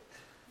cricket?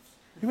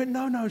 He went,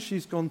 no,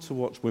 she's gone to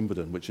watch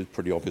Wimbledon, which is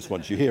pretty obvious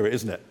once you hear it,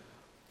 isn't it?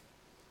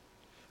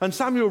 And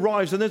Samuel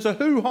arrives, and there's a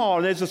hoo-ha,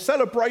 and there's a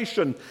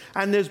celebration,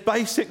 and there's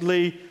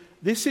basically,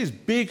 this is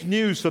big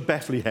news for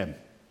Bethlehem.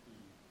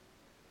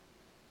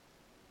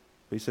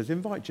 But he says,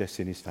 invite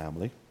Jesse and his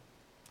family.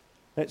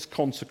 Let's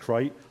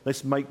consecrate.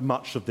 Let's make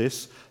much of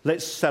this.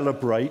 Let's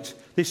celebrate.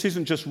 This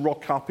isn't just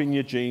rock up in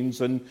your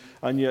jeans and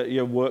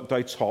your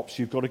workday tops.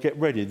 You've got to get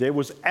ready. There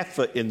was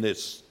effort in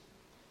this.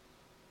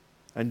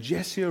 And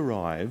Jesse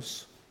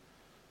arrives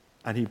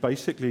And he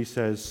basically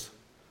says,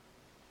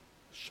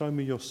 show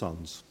me your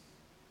sons.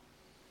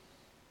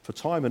 For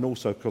time and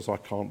also because I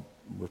can't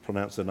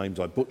pronounce their names,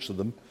 I butcher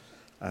them.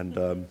 And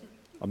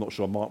I'm not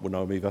sure Mark will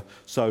know them either.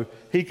 So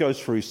he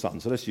goes through his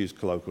sons. So let's use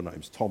colloquial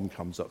names. Tom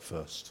comes up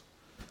first.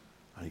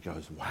 And he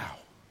goes, wow.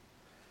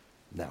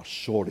 Now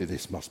surely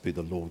this must be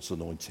the Lord's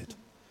anointed.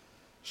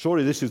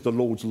 Surely this is the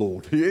Lord's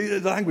Lord. The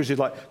language is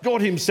like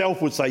God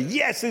himself would say,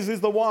 yes, this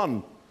is the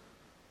one.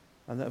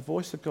 And that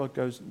voice of God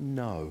goes,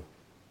 no.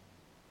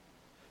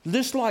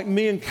 Just like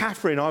me and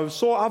Catherine, I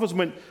saw others and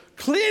went,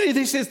 clearly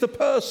this is the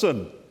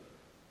person.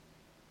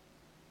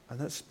 And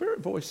that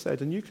spirit voice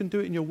said, and you can do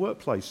it in your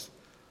workplace.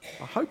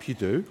 I hope you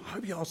do. I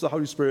hope you ask the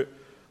Holy Spirit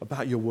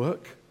about your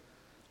work.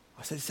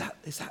 I said,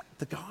 is that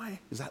the guy?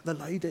 Is that the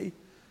lady?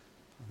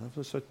 And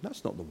I said,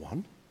 that's not the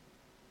one.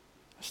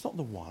 That's not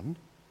the one.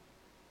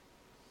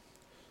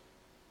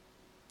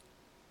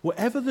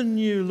 Whatever the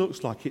new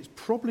looks like, it's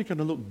probably going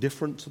to look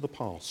different to the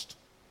past.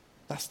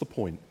 That's the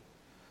point.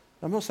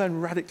 I'm not saying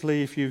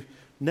radically if you've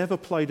never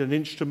played an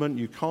instrument,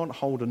 you can't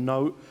hold a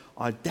note.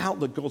 I doubt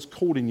that God's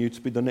calling you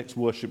to be the next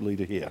worship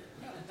leader here.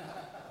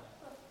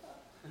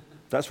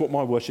 That's what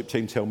my worship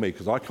team tell me,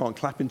 because I can't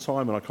clap in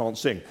time and I can't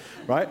sing,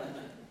 right?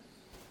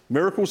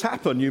 Miracles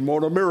happen, you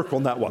want a miracle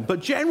on that one.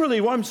 But generally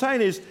what I'm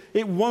saying is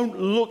it won't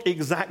look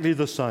exactly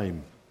the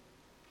same.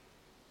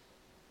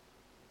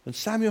 And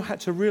Samuel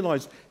had to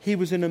realize he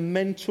was in a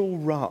mental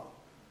rut.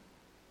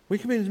 We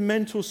can be in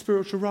mental,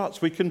 spiritual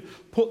ruts. We can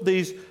put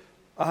these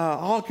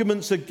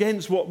arguments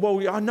against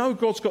I know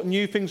God's got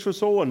new things for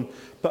us all,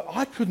 but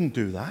I couldn't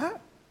do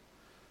that.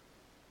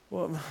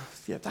 Well,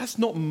 yeah, that's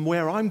not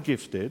where I'm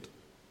gifted.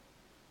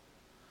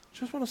 I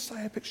just want to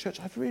say, Epic Church,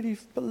 I really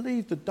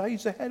believe the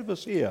days ahead of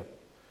us here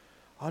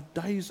are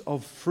days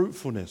of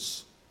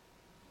fruitfulness.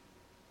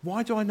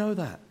 Why do I know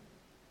that?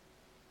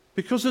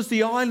 Because as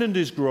the island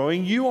is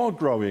growing, you are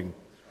growing.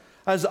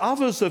 As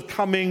others are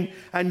coming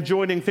and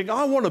joining, think,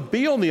 I want to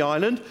be on the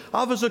island,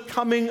 others are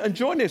coming and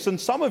joining us. And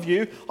some of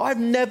you, I've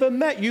never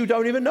met. You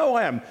don't even know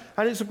I am.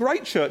 And it's a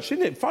great church,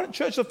 isn't it?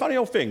 Church is a funny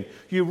old thing.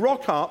 You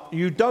rock up,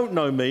 you don't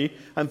know me,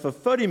 and for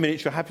 30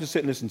 minutes you're happy to sit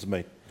and listen to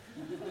me.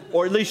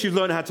 Or at least you've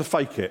learned how to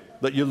fake it,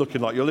 that you're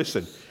looking like you're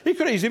listening. It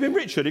could easily have been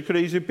Richard. It could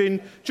easily have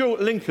been Joe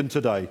Lincoln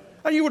today.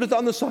 And you would have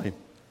done the same.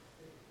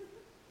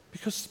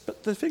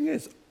 But the thing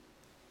is,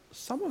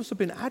 some of us have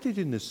been added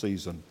in this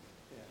season.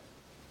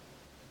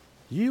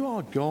 You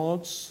are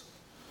God's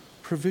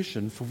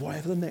provision for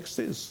whatever the next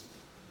is.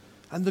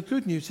 And the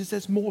good news is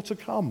there's more to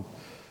come.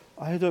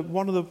 I had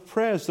one of the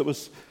prayers that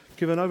was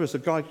given over us, a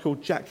guy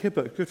called Jack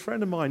Hibbert, a good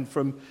friend of mine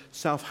from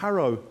South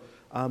Harrow,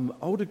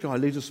 older guy,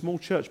 leads a small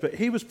church, but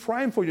he was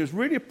praying for you. It was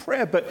really a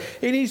prayer, but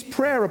in his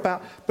prayer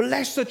about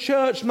bless the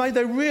church, may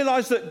they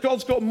realize that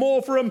God's got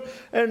more for them.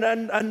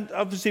 And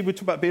obviously we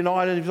talk about being an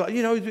island. He was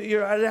like,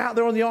 you're out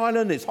there on the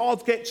island, it's hard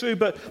to get to,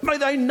 but may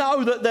they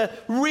know that the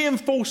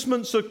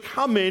reinforcements are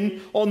coming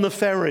on the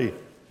ferry. And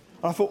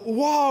I thought,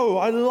 whoa,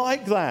 I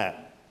like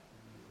that.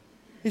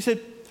 He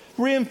said,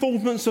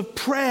 reinforcements of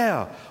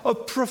prayer,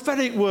 of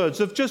prophetic words,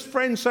 of just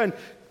friends saying,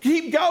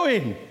 keep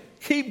going,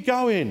 keep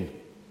going.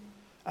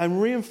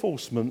 And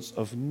reinforcements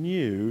of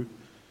new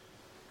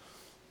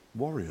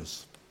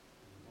warriors.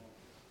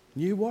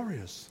 New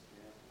warriors.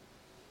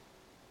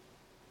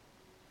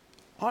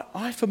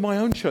 I, for my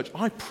own church,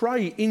 I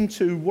pray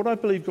into what I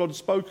believe God has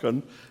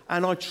spoken,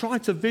 and I try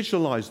to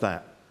visualize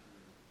that.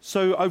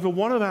 So over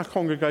one of our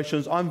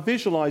congregations, I'm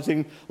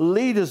visualizing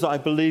leaders that I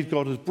believe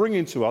God is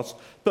bringing to us,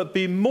 but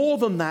be more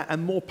than that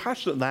and more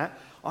passionate than that,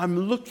 I'm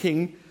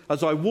looking.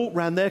 As I walk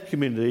around their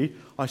community,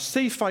 I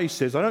see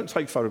faces. I don't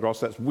take photographs,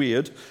 that's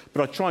weird,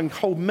 but I try and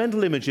hold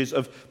mental images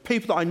of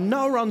people that I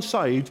know are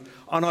unsaved,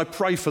 and I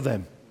pray for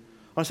them.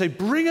 I say,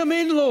 bring them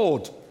in,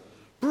 Lord.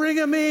 Bring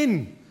them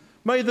in.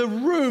 May the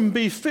room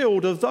be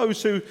filled of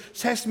those who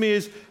testimony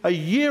is a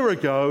year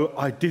ago,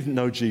 I didn't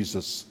know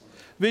Jesus.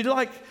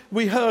 Like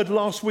we heard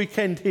last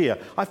weekend here.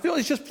 I feel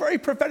it's just very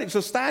prophetic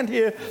to stand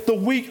here the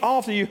week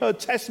after you heard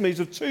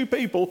testimonies of two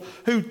people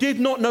who did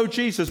not know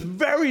Jesus,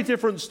 very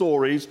different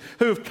stories,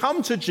 who have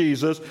come to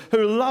Jesus,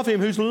 who love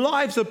him, whose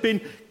lives have been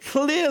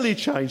clearly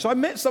changed. I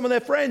met some of their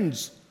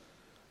friends.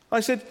 I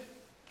said,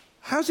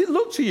 how's it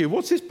look to you?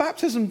 What's this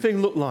baptism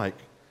thing look like?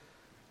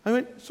 I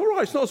went, it's all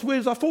right, it's not as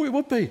weird as I thought it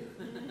would be.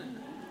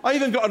 I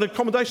even got an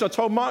accommodation. I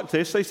told Mark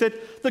this. They said,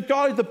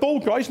 the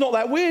bald guy, he's not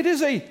that weird,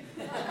 is he?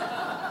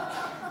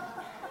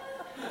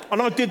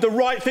 And I did the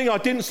right thing. I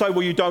didn't say,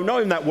 well, you don't know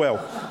him that well.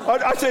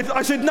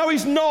 I said, no,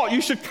 he's not. You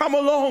should come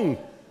along.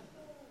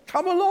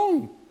 Come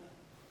along.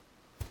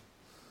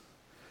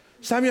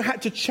 Samuel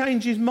had to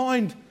change his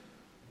mind.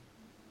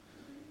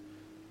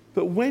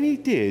 But when he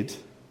did,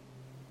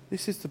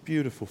 this is the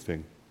beautiful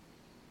thing.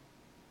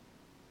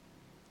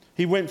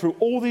 He went through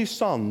all these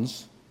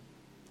sons,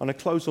 and I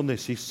close on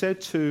this. He said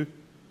to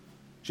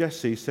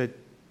Jesse, he said,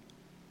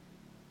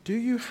 do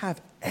you have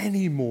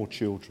any more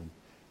children?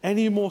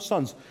 Any more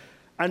sons?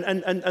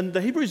 And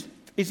the Hebrew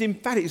is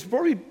emphatic. It's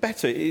probably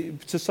better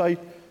to say,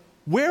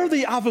 where are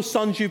the other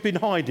sons you've been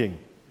hiding?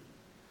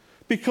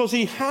 Because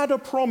he had a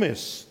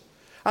promise.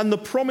 And the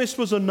promise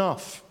was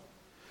enough.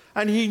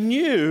 And he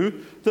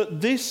knew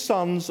that these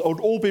sons had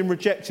all been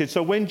rejected.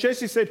 So when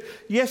Jesse said,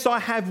 yes, I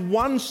have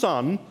one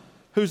son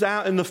who's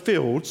out in the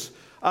fields,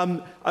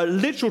 a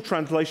literal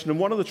translation, and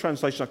one of the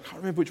translations, I can't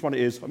remember which one it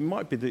is, it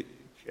might be the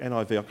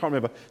NIV, I can't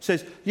remember,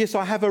 says, yes,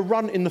 I have a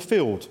run in the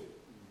field.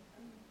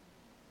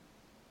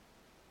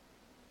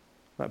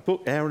 That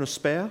book, Heir and a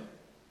Spare.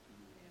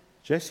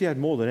 Jesse had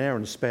more than heir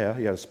and a spare.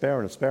 He had a spare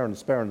and a spare and a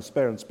spare and a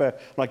spare and a spare.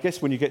 And I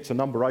guess when you get to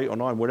number 8 or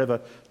 9,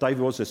 whatever David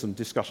was, there's some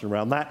discussion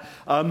around that.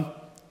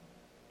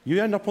 You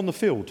end up on the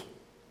field.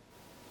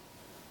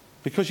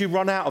 Because you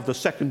run out of the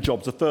second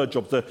jobs, the third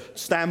jobs, the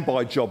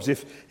standby jobs.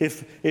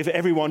 If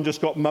everyone just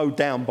got mowed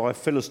down by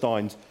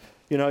Philistines,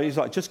 he's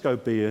like, just go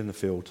be in the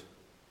field.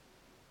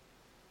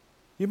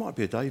 You might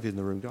be a David in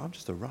the room, go, I'm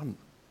just a runt.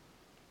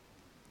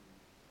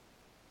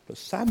 But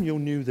Samuel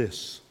knew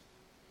this.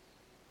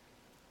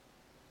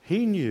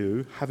 He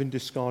knew, having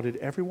discarded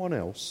everyone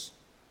else,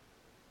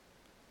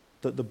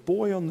 that the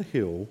boy on the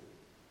hill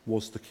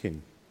was the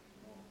king.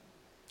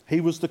 He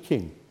was the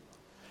king.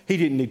 He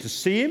didn't need to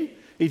see him.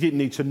 He didn't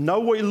need to know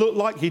what he looked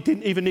like. He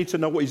didn't even need to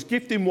know what his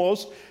gifting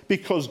was,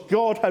 because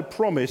God had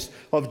promised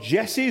of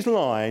Jesse's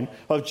line,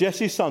 of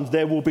Jesse's sons,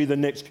 there will be the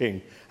next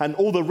king. And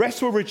all the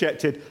rest were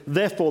rejected.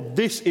 Therefore,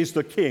 this is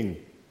the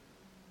king.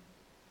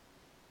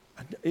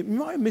 And you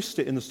might have missed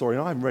it in the story,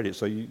 and I haven't read it,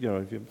 so if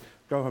you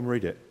go home and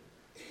read it.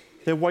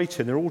 They're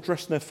waiting. They're all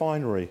dressed in their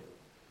finery.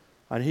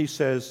 And he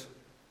says,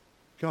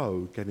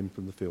 go get him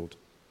from the field.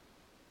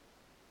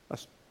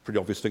 That's a pretty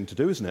obvious thing to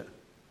do, isn't it?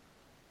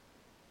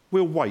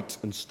 We'll wait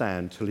and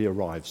stand till he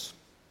arrives.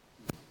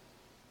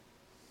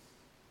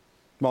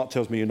 Mark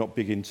tells me you're not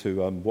big into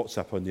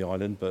WhatsApp on the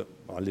island, but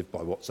I live by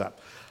WhatsApp.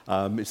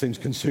 It seems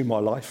to consume my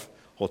life,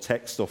 or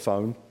text or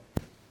phone.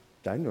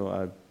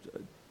 David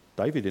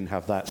didn't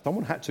have that.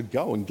 Someone had to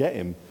go and get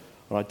him.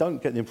 And I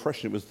don't get the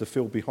impression it was the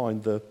field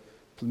behind the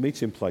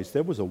meeting place.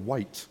 There was a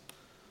wait.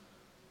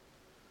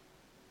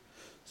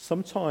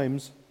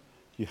 Sometimes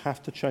you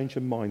have to change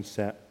your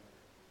mindset,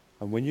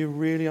 and when you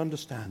really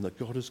understand that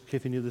God has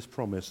given you this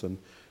promise and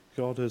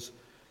God has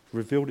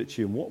revealed it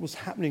to you, and what was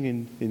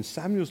happening in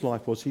Samuel's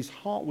life was his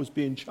heart was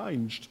being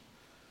changed.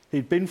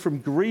 He'd been from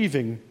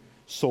grieving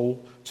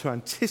Saul to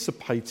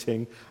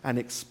anticipating and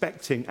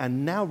expecting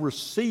and now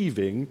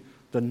receiving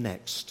the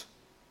next.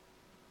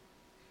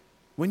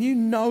 When you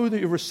know that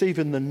you're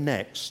receiving the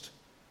next,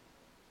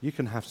 you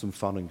can have some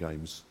fun and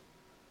games.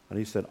 And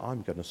he said,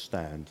 I'm going to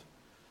stand.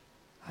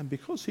 And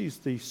because he's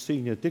the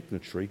senior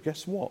dignitary,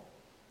 guess what?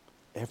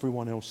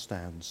 Everyone else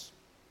stands.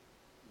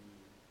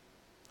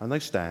 And they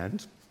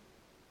stand,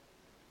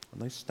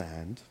 and they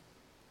stand,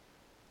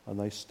 and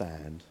they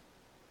stand,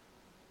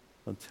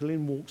 until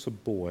in walks a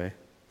boy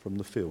from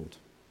the field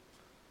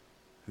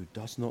who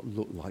does not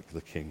look like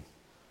the king,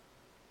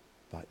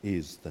 but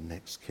is the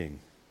next king.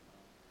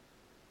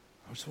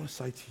 I just want to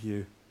say to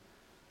you,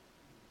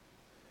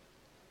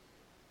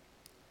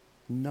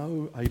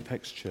 no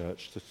Apex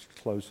Church, to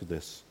close with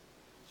this.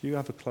 Do you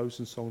have a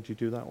closing song? Do you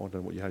do that? Or I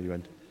don't know how you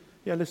end.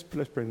 Yeah, let's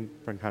bring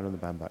Hannah and the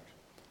band back.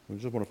 We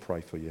just want to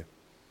pray for you.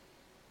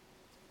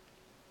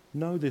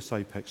 Know this,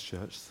 Apex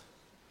Church.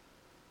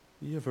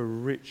 You have a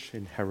rich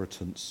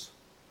inheritance.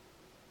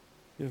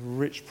 You have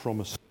rich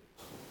promises.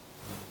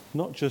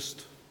 Not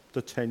just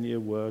the 10-year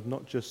word,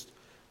 not just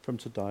from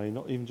today,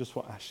 not even just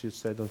what Ashley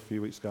said a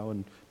few weeks ago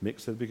and Mick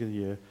said at the beginning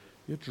of the year.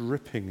 You're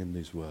dripping in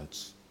these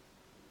words.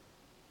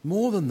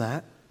 More than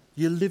that,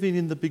 you're living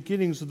in the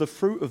beginnings of the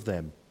fruit of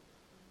them.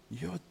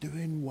 You're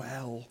doing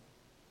well.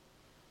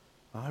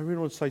 I really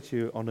want to say to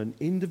you, on an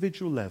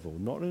individual level,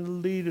 not on a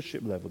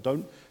leadership level,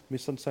 don't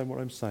misunderstand what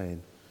I'm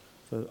saying.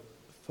 For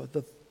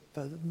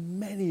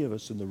many of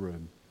us in the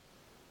room,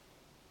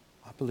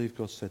 I believe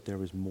God said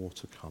there is more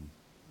to come.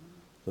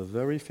 The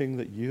very thing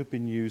that you have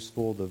been used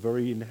for, the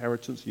very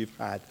inheritance you've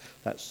had,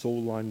 that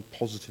soul line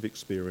positive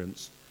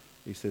experience,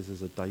 he says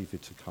there's a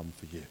David to come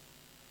for you.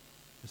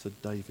 There's a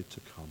David to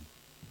come.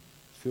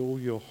 Fill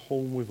your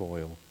home with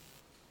oil.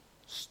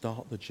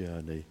 Start the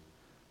journey.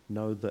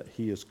 Know that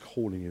he is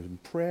calling you. In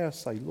prayer,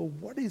 say, Lord,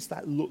 what does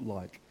that look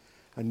like?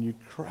 And you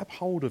grab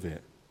hold of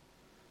it.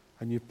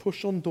 And you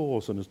push on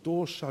doors, and as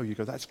doors show, you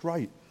go, that's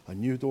great. A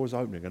new door is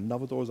opening,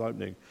 another door is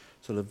opening.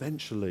 Till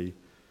eventually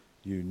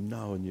you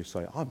know and you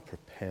say, I'm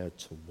prepared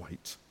to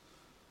wait.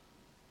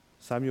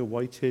 Samuel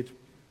waited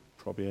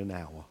probably an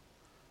hour.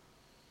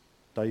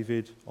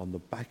 David, on the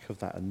back of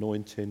that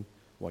anointing,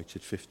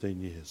 waited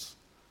 15 years.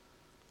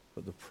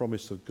 But the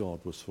promise of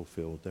God was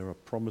fulfilled. There are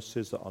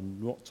promises that are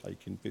not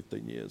taking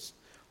 15 years,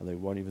 and they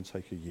won't even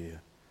take a year.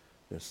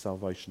 There's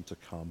salvation to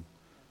come.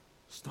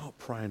 Start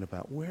praying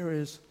about, where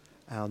is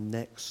our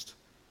next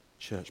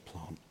church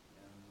plant?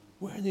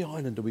 Where in the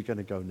island are we going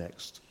to go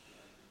next?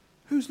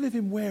 Who's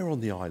living where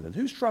on the island?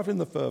 Who's travelling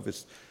the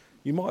furthest?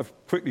 You might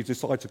have quickly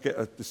decided to get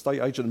an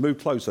estate agent and move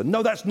closer.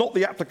 No, that's not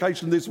the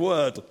application of this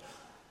word.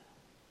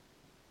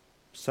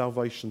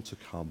 Salvation to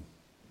come.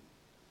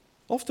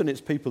 Often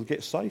it's people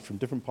get saved from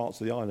different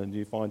parts of the island.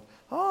 You find,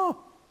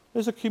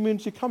 there's a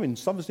community coming.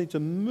 Some of us need to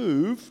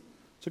move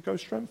to go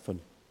strengthen.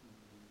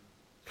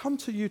 Come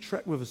to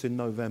Utrecht with us in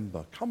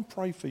November. Come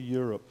pray for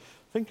Europe.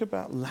 Think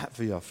about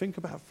Latvia. Think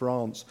about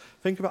France.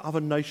 Think about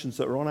other nations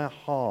that are on our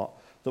heart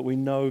that we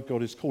know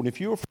God is calling.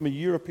 If you're from a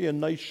European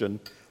nation,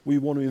 we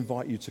want to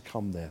invite you to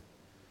come there.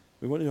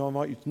 We want to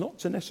invite you not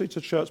to necessarily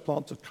to church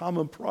plant, to come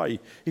and pray.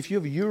 If you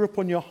have Europe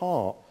on your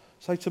heart,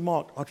 say to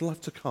Mark, I'd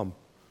love to come.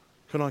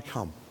 Can I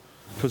come?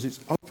 Because it's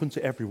open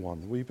to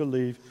everyone. We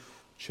believe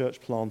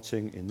church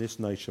planting in this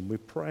nation. We're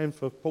praying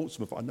for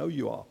Portsmouth. I know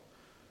you are.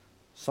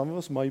 Some of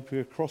us may be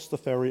across the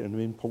ferry and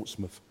in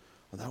Portsmouth,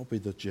 and that'll be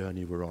the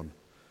journey we're on.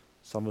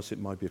 Some of us, it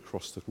might be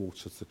across the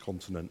water to the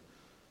continent.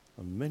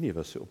 And many of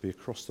us, it will be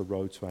across the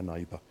road to our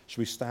neighbour. Should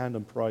we stand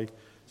and pray?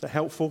 Is that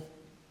helpful?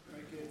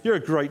 You're a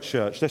great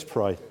church. Let's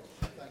pray.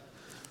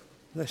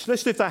 Let's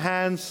lift our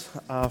hands.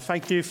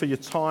 Thank you for your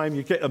time.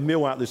 You get a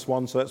meal out of this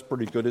one, so that's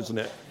pretty good, isn't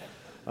it?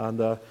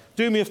 And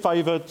do me a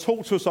favour,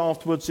 talk to us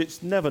afterwards.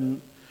 It's never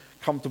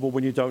comfortable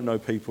when you don't know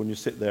people and you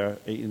sit there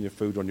eating your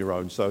food on your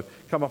own. So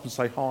come up and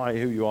say hi,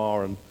 who you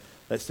are, and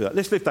let's do that.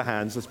 Let's lift our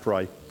hands. Let's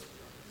pray.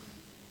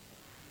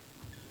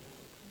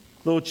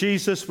 Lord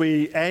Jesus,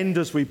 we end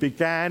as we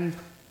began.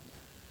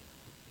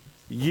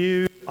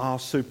 You are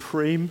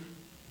supreme.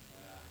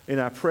 In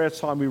our prayer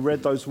time, we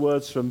read those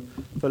words from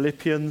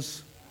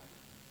Philippians.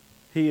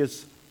 He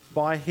is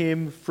by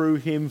him, through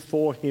him,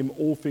 for him,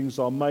 all things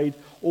are made.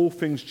 All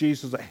things,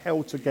 Jesus, are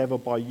held together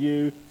by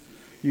you.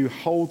 You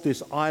hold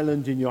this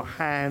island in your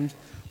hand.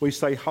 We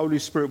say, Holy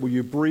Spirit, will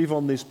you breathe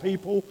on this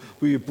people?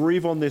 Will you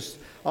breathe on this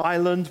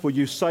island? Will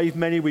you save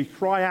many? We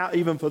cry out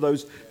even for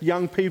those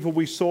young people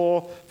we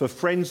saw, for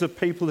friends of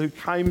people who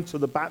came to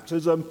the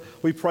baptism.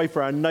 We pray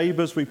for our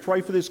neighbours. We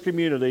pray for this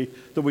community,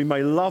 that we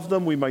may love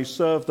them, we may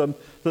serve them,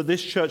 that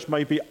this church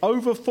may be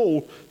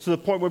overfull to the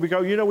point where we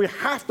go, we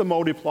have to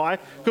multiply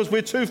because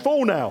we're too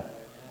full now.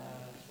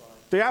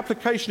 The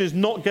application is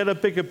not get a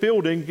bigger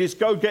building, it's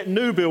go get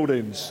new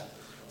buildings.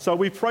 So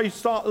we pray,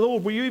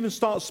 Lord, will you even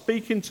start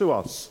speaking to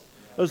us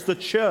as the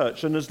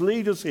church and as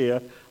leaders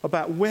here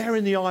about where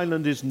in the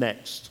island is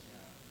next?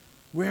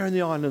 Where in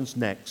the island's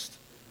next?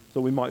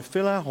 That we might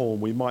fill our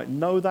home, we might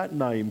know that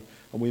name,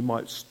 and we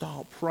might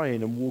start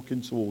praying and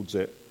walking towards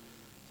it,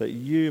 that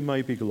you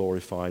may be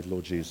glorified,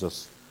 Lord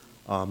Jesus.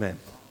 Amen.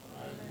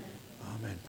 Amen. Amen.